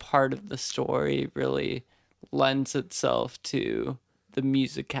be a part of the story really lends itself to the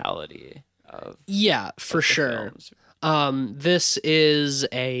musicality of for sure. Films. This is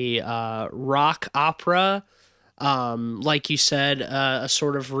a rock opera, like you said, a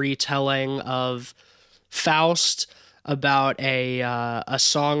sort of retelling of Faust about a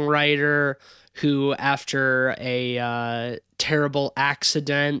songwriter who, after a terrible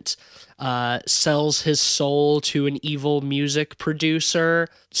accident, sells his soul to an evil music producer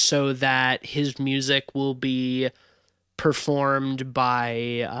so that his music will be performed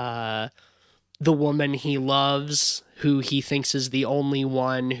by the woman he loves, who he thinks is the only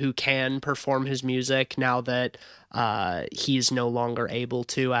one who can perform his music now that he's no longer able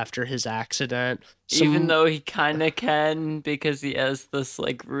to after his accident. Even though he kind of can, because he has this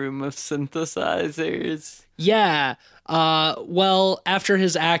like room of synthesizers. Yeah. Well, after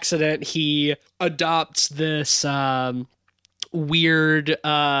his accident, he adopts this weird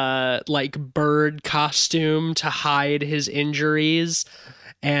like bird costume to hide his injuries,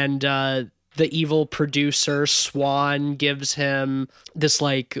 and the evil producer Swan gives him this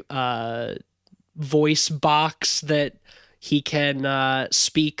like voice box that he can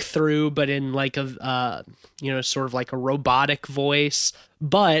speak through, but in like a sort of like a robotic voice.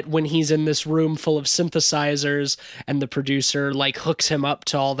 But when he's in this room full of synthesizers and the producer like hooks him up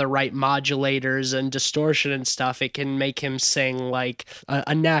to all the right modulators and distortion and stuff, it can make him sing like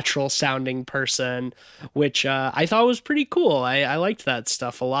a natural sounding person, which I thought was pretty cool. I liked that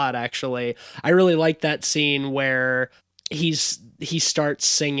stuff a lot, actually. I really liked that scene where he starts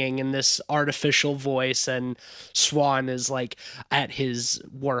singing in this artificial voice, and Swan is like at his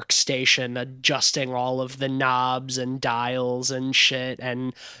workstation adjusting all of the knobs and dials and shit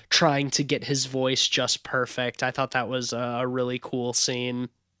and trying to get his voice just perfect. I thought that was a really cool scene.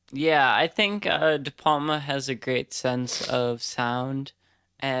 Yeah, I think De Palma has a great sense of sound,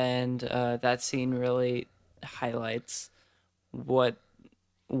 and that scene really highlights what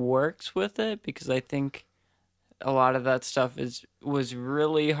works with it, because I think a lot of that stuff was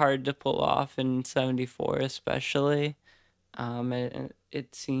really hard to pull off in 74 especially.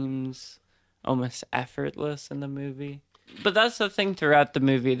 It seems almost effortless in the movie. But that's the thing throughout the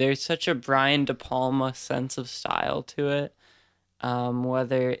movie. There's such a Brian De Palma sense of style to it.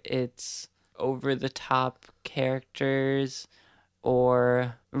 Whether it's over-the-top characters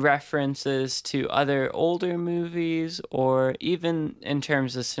or references to other older movies, or even in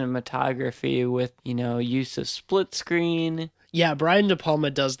terms of cinematography with, use of split screen. Yeah, Brian De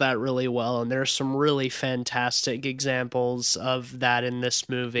Palma does that really well, and there's some really fantastic examples of that in this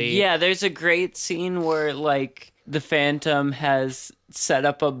movie. Yeah, there's a great scene where, like, the Phantom has set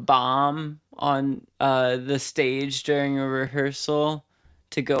up a bomb on the stage during a rehearsal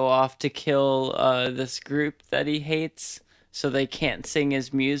to go off to kill this group that he hates, so they can't sing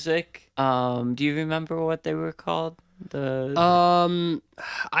his music. Do you remember what they were called? I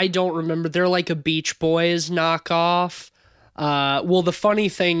don't remember. They're like a Beach Boys knockoff. Well, the funny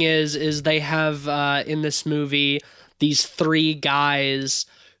thing is they have in this movie these three guys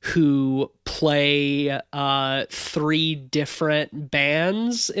who play 3 different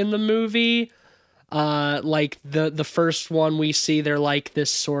bands in the movie. Like the first one we see, they're like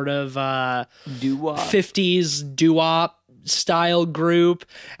this sort of doo-wop. 50s doo-wop style group,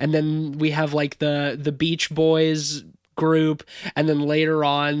 and then we have like the Beach Boys group, and then later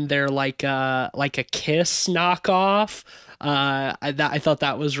on they're like a Kiss knockoff. I thought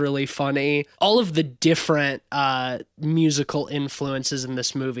that was really funny. All of the different musical influences in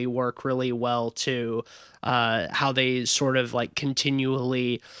this movie work really well too. How they sort of like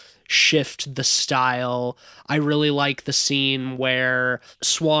continually shift the style. I really like the scene where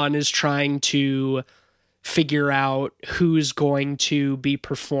Swan is trying to figure out who's going to be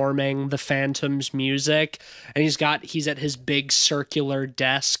performing the Phantom's music, and he's at his big circular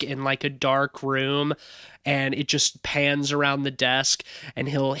desk in like a dark room, and it just pans around the desk, and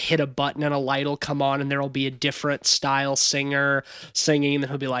he'll hit a button and a light will come on, and there'll be a different style singer singing, and then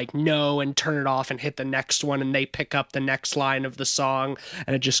he'll be like, no, and turn it off and hit the next one, and they pick up the next line of the song,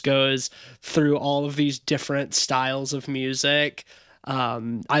 and it just goes through all of these different styles of music. I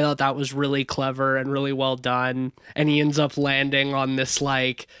thought that was really clever and really well done, and he ends up landing on this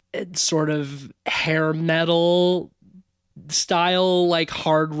like sort of hair metal style like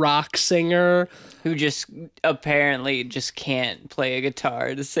hard rock singer who just apparently just can't play a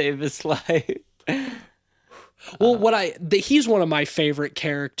guitar to save his life. Well, he's one of my favorite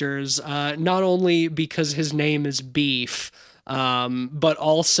characters, not only because his name is Beef, but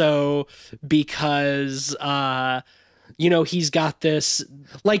also because he's got this,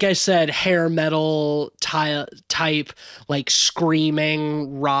 like I said, hair metal type, like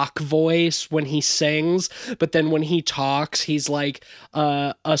screaming rock voice when he sings. But then when he talks, he's like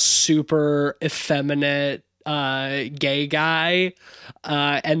a super effeminate gay guy.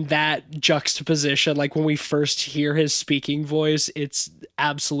 And that juxtaposition, like when we first hear his speaking voice, it's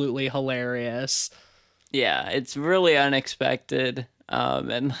absolutely hilarious. Yeah, it's really unexpected.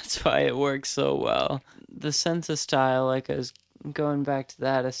 And that's why it works so well. The sense of style, like I was going back to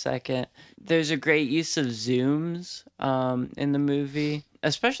that a second, there's a great use of zooms in the movie,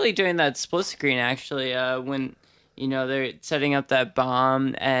 especially during that split screen, actually, when, they're setting up that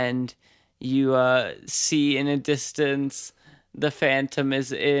bomb and, you see in a distance the Phantom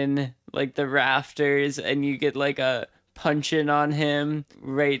is in like the rafters, and you get like a punch in on him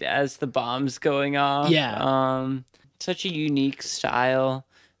right as the bomb's going off. Yeah. Such a unique style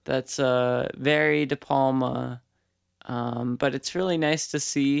that's very De Palma, but it's really nice to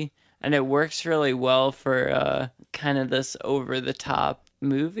see, and it works really well for kind of this over the top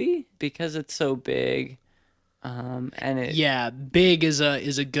movie because it's so big. And it Yeah, big is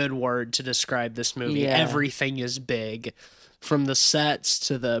a good word to describe this movie. Yeah. Everything is big, from the sets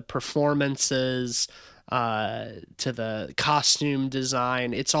to the performances, to the costume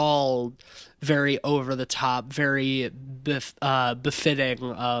design. It's all very over the top, very befitting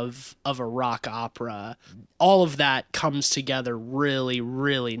of a rock opera. All of that comes together really,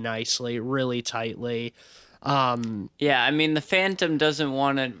 really nicely, really tightly. Yeah, I mean, the Phantom doesn't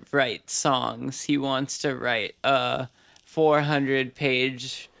want to write songs. He wants to write a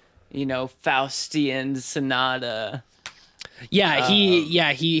 400-page, Faustian sonata. Yeah,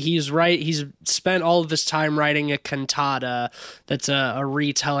 he's right. He's spent all of this time writing a cantata that's a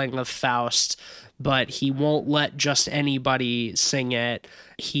retelling of Faust, but he won't let just anybody sing it.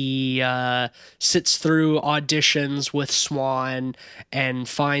 He sits through auditions with Swan and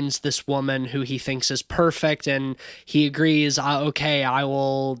finds this woman who he thinks is perfect, and he agrees, okay, I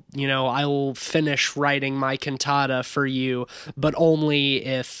will finish writing my cantata for you, but only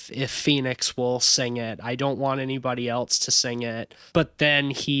if Phoenix will sing it. I don't want anybody else to sing it. But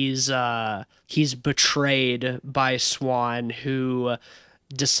then he's betrayed by Swan, who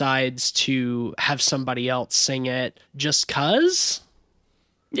decides to have somebody else sing it just 'cause.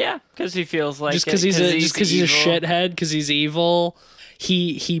 Yeah, because he feels like just because he's a shithead, because he's evil.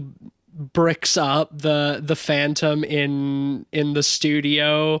 He bricks up the Phantom in the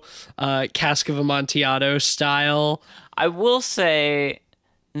studio, Cask of Amontillado style. I will say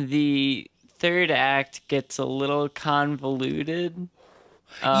the third act gets a little convoluted.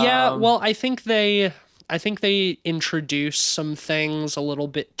 Yeah, well, I think they introduce some things a little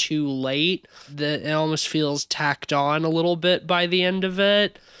bit too late, that it almost feels tacked on a little bit by the end of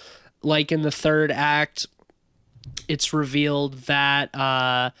it. Like in the third act, it's revealed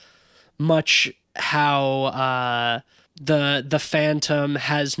that much how the Phantom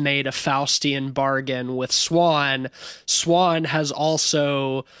has made a Faustian bargain with Swan, Swan has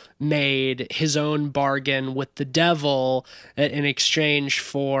also made his own bargain with the devil in exchange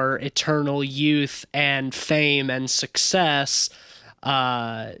for eternal youth and fame and success.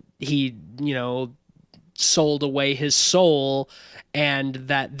 He, sold away his soul, and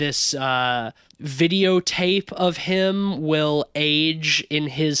that this videotape of him will age in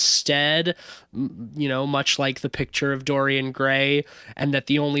his stead, much like the picture of Dorian Gray, and that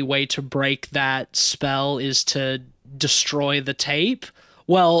the only way to break that spell is to destroy the tape.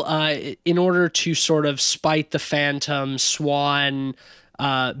 Well, in order to sort of spite the Phantom, Swan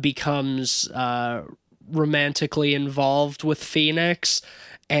becomes romantically involved with Phoenix,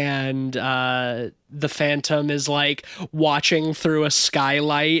 and the Phantom is like watching through a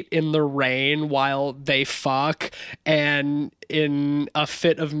skylight in the rain while they fuck, and in a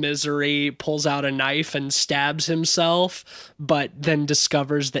fit of misery pulls out a knife and stabs himself, but then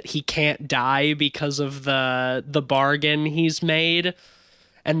discovers that he can't die because of the bargain he's made,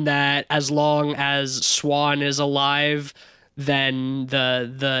 and that as long as Swan is alive, then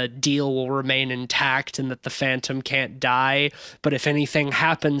the deal will remain intact, and that the Phantom can't die. But if anything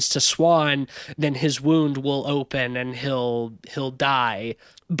happens to Swan, then his wound will open and he'll die.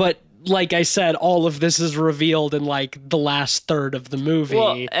 But like I said, all of this is revealed in like the last third of the movie.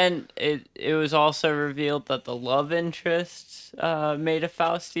 Well, and it was also revealed that the love interest made a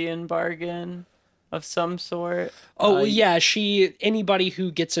Faustian bargain of some sort. Oh, yeah, anybody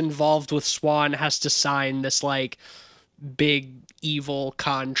who gets involved with Swan has to sign this like big evil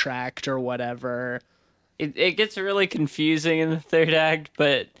contract or whatever. It gets really confusing in the third act,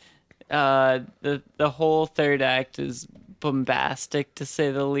 but the whole third act is bombastic, to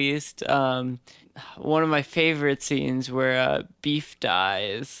say the least. One of my favorite scenes where Beef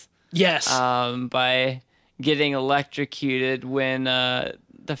dies. Yes. By getting electrocuted when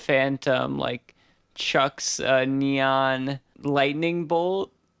the Phantom like chucks a neon lightning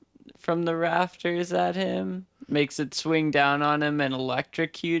bolt from the rafters at him, makes it swing down on him and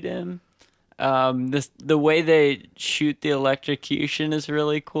electrocute him. The way they shoot the electrocution is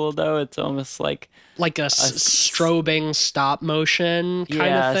really cool, though. It's almost like a strobing stop motion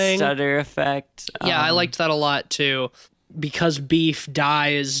kind of thing. Stutter effect. Yeah, I liked that a lot too. Because Beef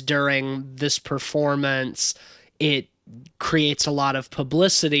dies during this performance, it creates a lot of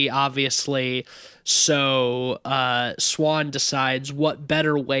publicity, obviously. So Swan decides what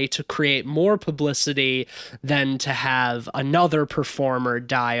better way to create more publicity than to have another performer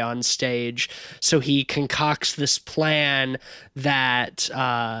die on stage. So he concocts this plan that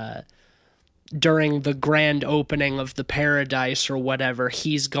during the grand opening of the Paradise or whatever,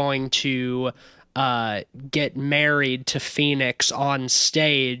 he's going to get married to Phoenix on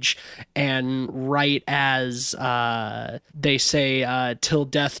stage, and right as they say till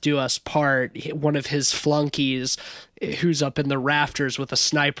death do us part, one of his flunkies who's up in the rafters with a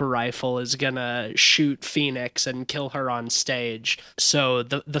sniper rifle is gonna shoot Phoenix and kill her on stage. So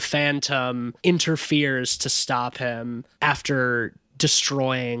the Phantom interferes to stop him after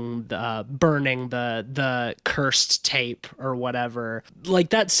destroying burning the cursed tape or whatever.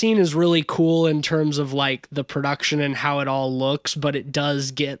 Like, that scene is really cool in terms of like the production and how it all looks, but it does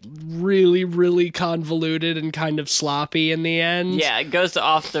get really, really convoluted and kind of sloppy in the end. Yeah, it goes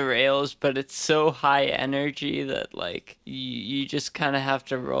off the rails, but it's so high energy that like you just kind of have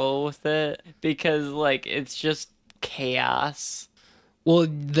to roll with it, because like it's just chaos. Well,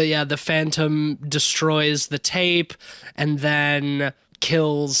 the Phantom destroys the tape and then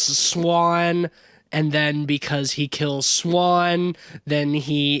kills Swan, and then because he kills Swan, then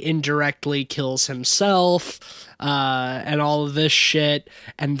he indirectly kills himself, and all of this shit,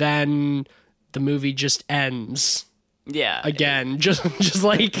 and then the movie just ends. Yeah. Again, just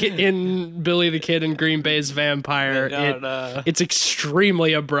like in Billy the Kid and Green Baize Vampire, it's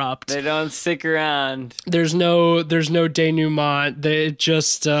extremely abrupt. They don't stick around. There's no denouement. It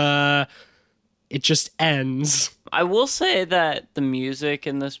just ends. I will say that the music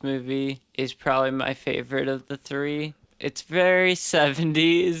in this movie is probably my favorite of the three. It's very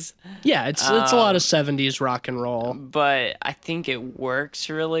 70s. Yeah, it's a lot of 70s rock and roll. But I think it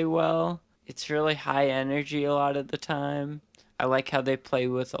works really well. It's really high energy a lot of the time. I like how they play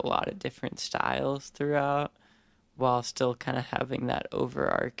with a lot of different styles throughout, while still kind of having that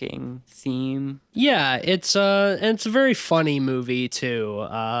overarching theme. Yeah, it's a very funny movie too.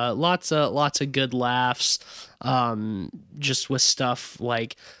 Lots of good laughs. Just with stuff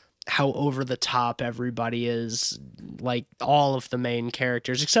like how over the top everybody is, like all of the main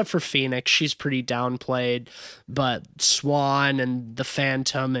characters except for Phoenix. She's pretty downplayed, but Swan and the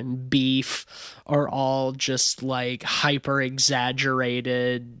Phantom and Beef are all just like hyper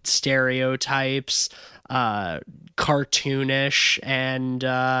exaggerated stereotypes, cartoonish,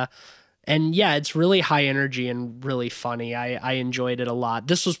 and yeah, it's really high energy and really funny. I enjoyed it a lot.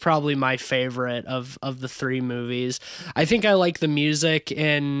 This was probably my favorite of the three movies. I think I like the music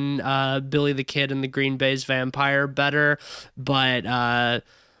in Billy the Kid and the Green Baize Vampire better, but I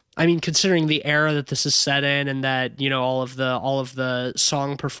mean, considering the era that this is set in and that, you know, all of the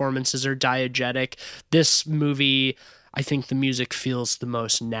song performances are diegetic, this movie, I think the music feels the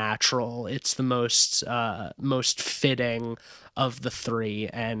most natural. It's the most fitting of the three,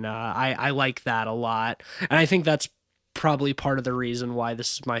 and I like that a lot. And I think that's probably part of the reason why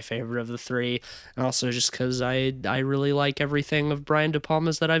this is my favorite of the three, and also just because I really like everything of Brian De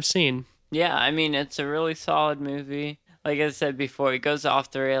Palma's that I've seen. Yeah, I mean, it's a really solid movie. Like I said before, it goes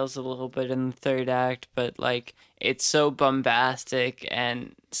off the rails a little bit in the third act, but like it's so bombastic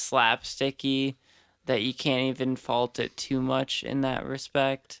and slapsticky that you can't even fault it too much in that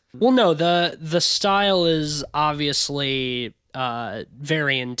respect. Well, no, the style is obviously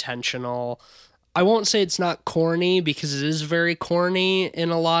very intentional. I won't say it's not corny, because it is very corny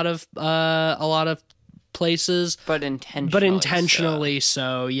in a lot of places, but intentionally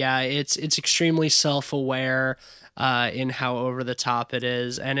so. Yeah, it's extremely self-aware in how over the top it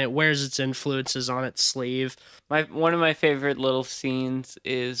is, and it wears its influences on its sleeve. One of my favorite little scenes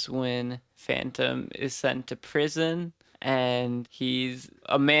is when Phantom is sent to prison and he's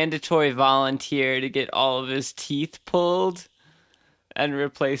a mandatory volunteer to get all of his teeth pulled and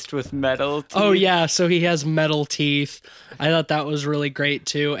replaced with metal teeth. Oh yeah, so he has metal teeth. I thought that was really great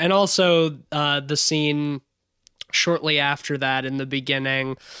too. And also the scene shortly after that in the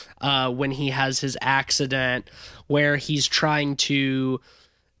beginning, when he has his accident where he's trying to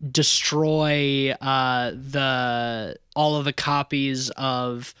destroy all of the copies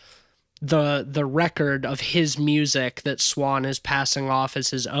of the record of his music that Swan is passing off as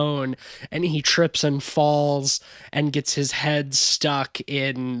his own, and he trips and falls and gets his head stuck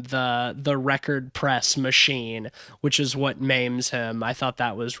in the record press machine, which is what maims him. I thought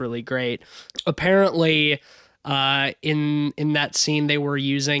that was really great. Apparently, in that scene they were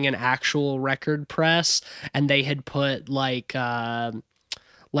using an actual record press, and they had put like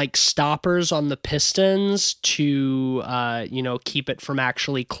like stoppers on the pistons to keep it from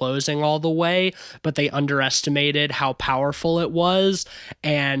actually closing all the way, but they underestimated how powerful it was,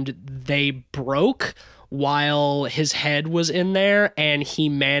 and they broke while his head was in there, and he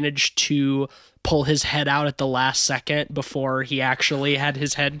managed to pull his head out at the last second before he actually had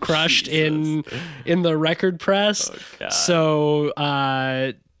his head crushed in the record press. Oh, so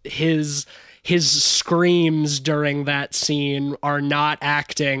his screams during that scene are not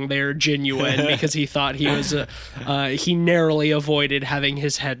acting, they're genuine, because he thought he was he narrowly avoided having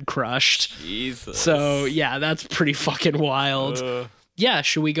his head crushed. Jesus. So yeah, that's pretty fucking wild. Yeah,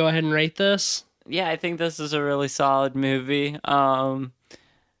 should we go ahead and rate this? Yeah, I think this is a really solid movie.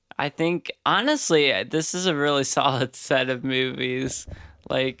 I think, honestly, this is a really solid set of movies.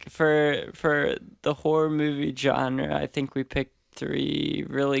 Like, for the horror movie genre, I think we picked 3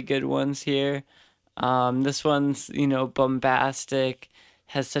 really good ones here. This one's, bombastic,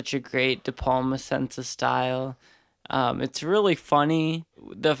 has such a great De Palma sense of style. It's really funny.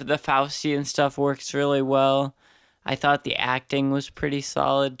 The Faustian stuff works really well. I thought the acting was pretty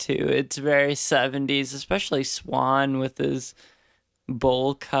solid, too. It's very 70s, especially Swan with his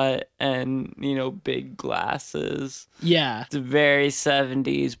bowl cut and big glasses. Yeah, it's very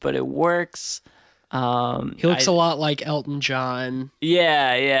 70s, but it works. He looks a lot like Elton John.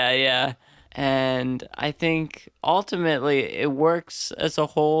 Yeah, and I think ultimately it works as a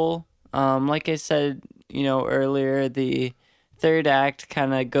whole. Like I said earlier, the third act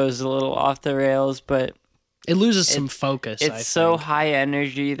kind of goes a little off the rails, but it loses some focus. It's so high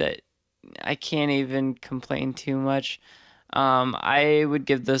energy that I can't even complain too much. I would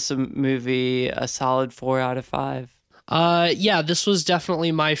give this movie a solid 4 out of 5. Yeah, this was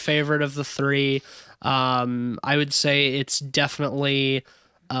definitely my favorite of the 3. I would say it's definitely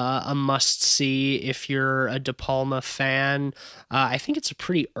a must-see if you're a De Palma fan. I think it's a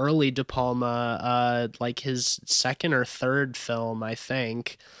pretty early De Palma, like his second or third film, I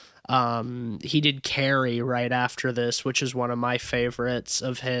think. He did Carrie right after this, which is one of my favorites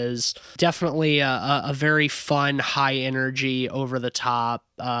of his. Definitely a very fun, high energy, over the top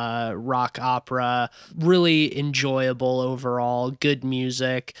rock opera. Really enjoyable overall. Good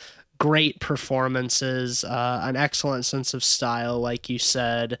music, great performances, an excellent sense of style, like you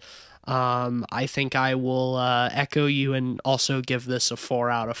said. I think I will echo you and also give this a 4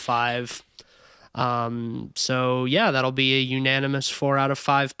 out of 5. So yeah, that'll be a unanimous 4 out of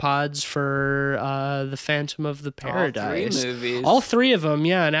 5 pods for the Phantom of the Paradise. All 3 movies. All 3 of them,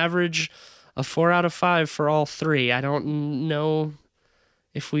 yeah, an average of 4 out of 5 for all 3. I don't know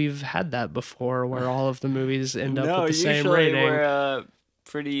if we've had that before, where all of the movies end up with the same rating. We're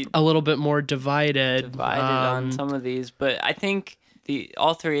a little bit more divided on some of these, but I think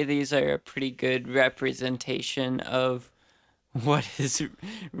all 3 of these are a pretty good representation of what is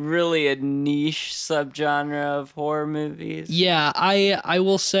really a niche subgenre of horror movies. Yeah, I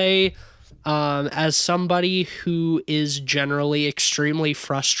will say, as somebody who is generally extremely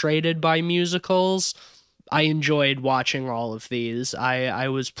frustrated by musicals, I enjoyed watching all of these. I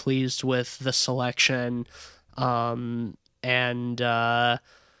was pleased with the selection, and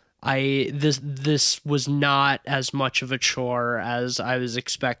this was not as much of a chore as I was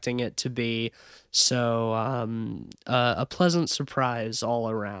expecting it to be. So a pleasant surprise all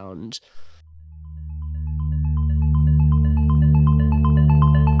around.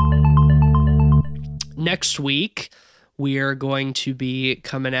 Next week, we are going to be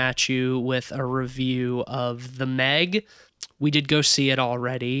coming at you with a review of The Meg. We did go see it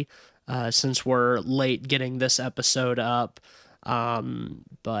already, since we're late getting this episode up.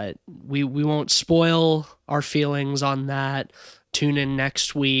 But we won't spoil our feelings on that. Tune in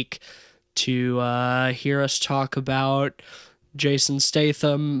next week to hear us talk about Jason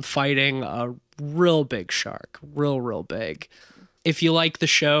Statham fighting a real big shark. Real big. If you like the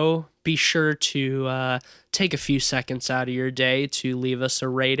show, be sure to take a few seconds out of your day to leave us a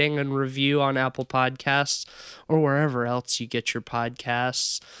rating and review on Apple Podcasts or wherever else you get your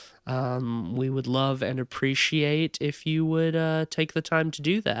podcasts. We would love and appreciate if you would take the time to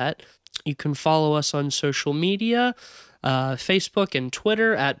do that. You can follow us on social media, Facebook and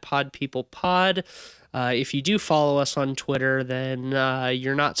Twitter at PodPeoplePod. If you do follow us on Twitter, then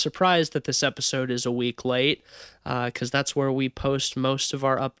you're not surprised that this episode is a week late, because that's where we post most of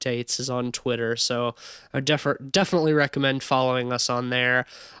our updates, is on Twitter. So I definitely recommend following us on there.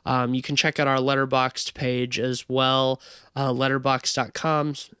 You can check out our Letterboxd page as well,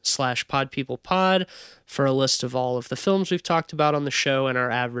 letterboxd.com/podpeoplepod, for a list of all of the films we've talked about on the show and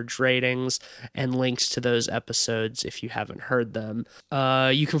our average ratings, and links to those episodes if you haven't heard them.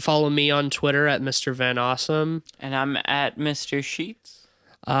 You can follow me on Twitter at Mr. Van Awesome. And I'm at Mr. Sheets.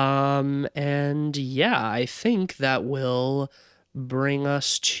 And yeah, I think that will bring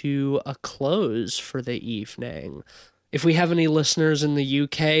us to a close for the evening. If we have any listeners in the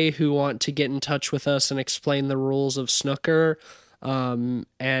UK who want to get in touch with us and explain the rules of snooker,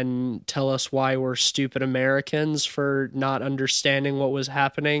 and tell us why we're stupid Americans for not understanding what was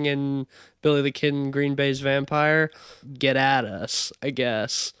happening in Billy the Kid and Green Baize Vampire, get at us, I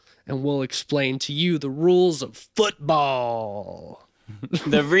guess, and we'll explain to you the rules of football.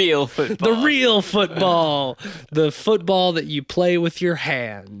 The real football. The real football. The football that you play with your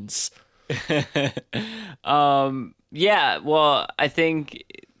hands. Yeah, well, I think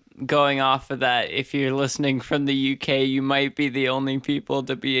going off of that, if you're listening from the UK, you might be the only people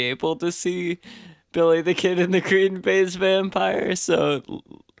to be able to see Billy the Kid and the Green Baize Vampire, so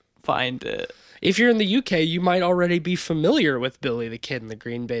find it. If you're in the UK, you might already be familiar with Billy the Kid and the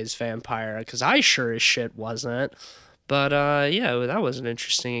Green Baize Vampire, because I sure as shit wasn't. But yeah, that was an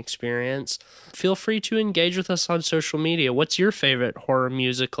interesting experience. Feel free to engage with us on social media. What's your favorite horror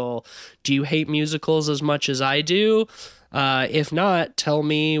musical? Do you hate musicals as much as I do? If not, tell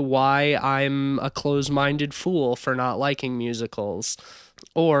me why I'm a closed-minded fool for not liking musicals.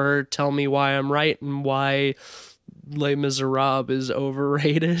 Or tell me why I'm right and why Les Miserables is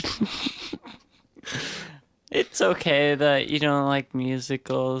overrated. It's okay that you don't like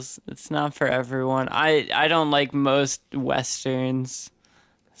musicals. It's not for everyone. I don't like most Westerns.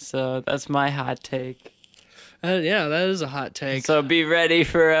 So that's my hot take. Yeah, that is a hot take. So be ready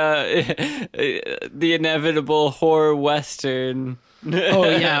for the inevitable horror Western. Oh,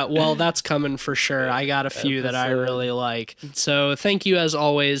 yeah. Well, that's coming for sure. I got a few that I really like. So thank you, as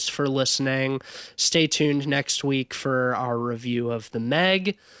always, for listening. Stay tuned next week for our review of The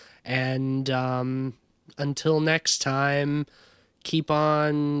Meg. And until next time, keep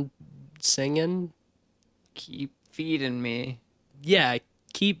on singing. Keep feeding me. Yeah,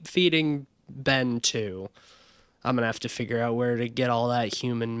 keep feeding Ben, too. I'm going to have to figure out where to get all that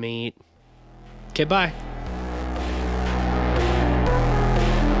human meat. Okay, bye.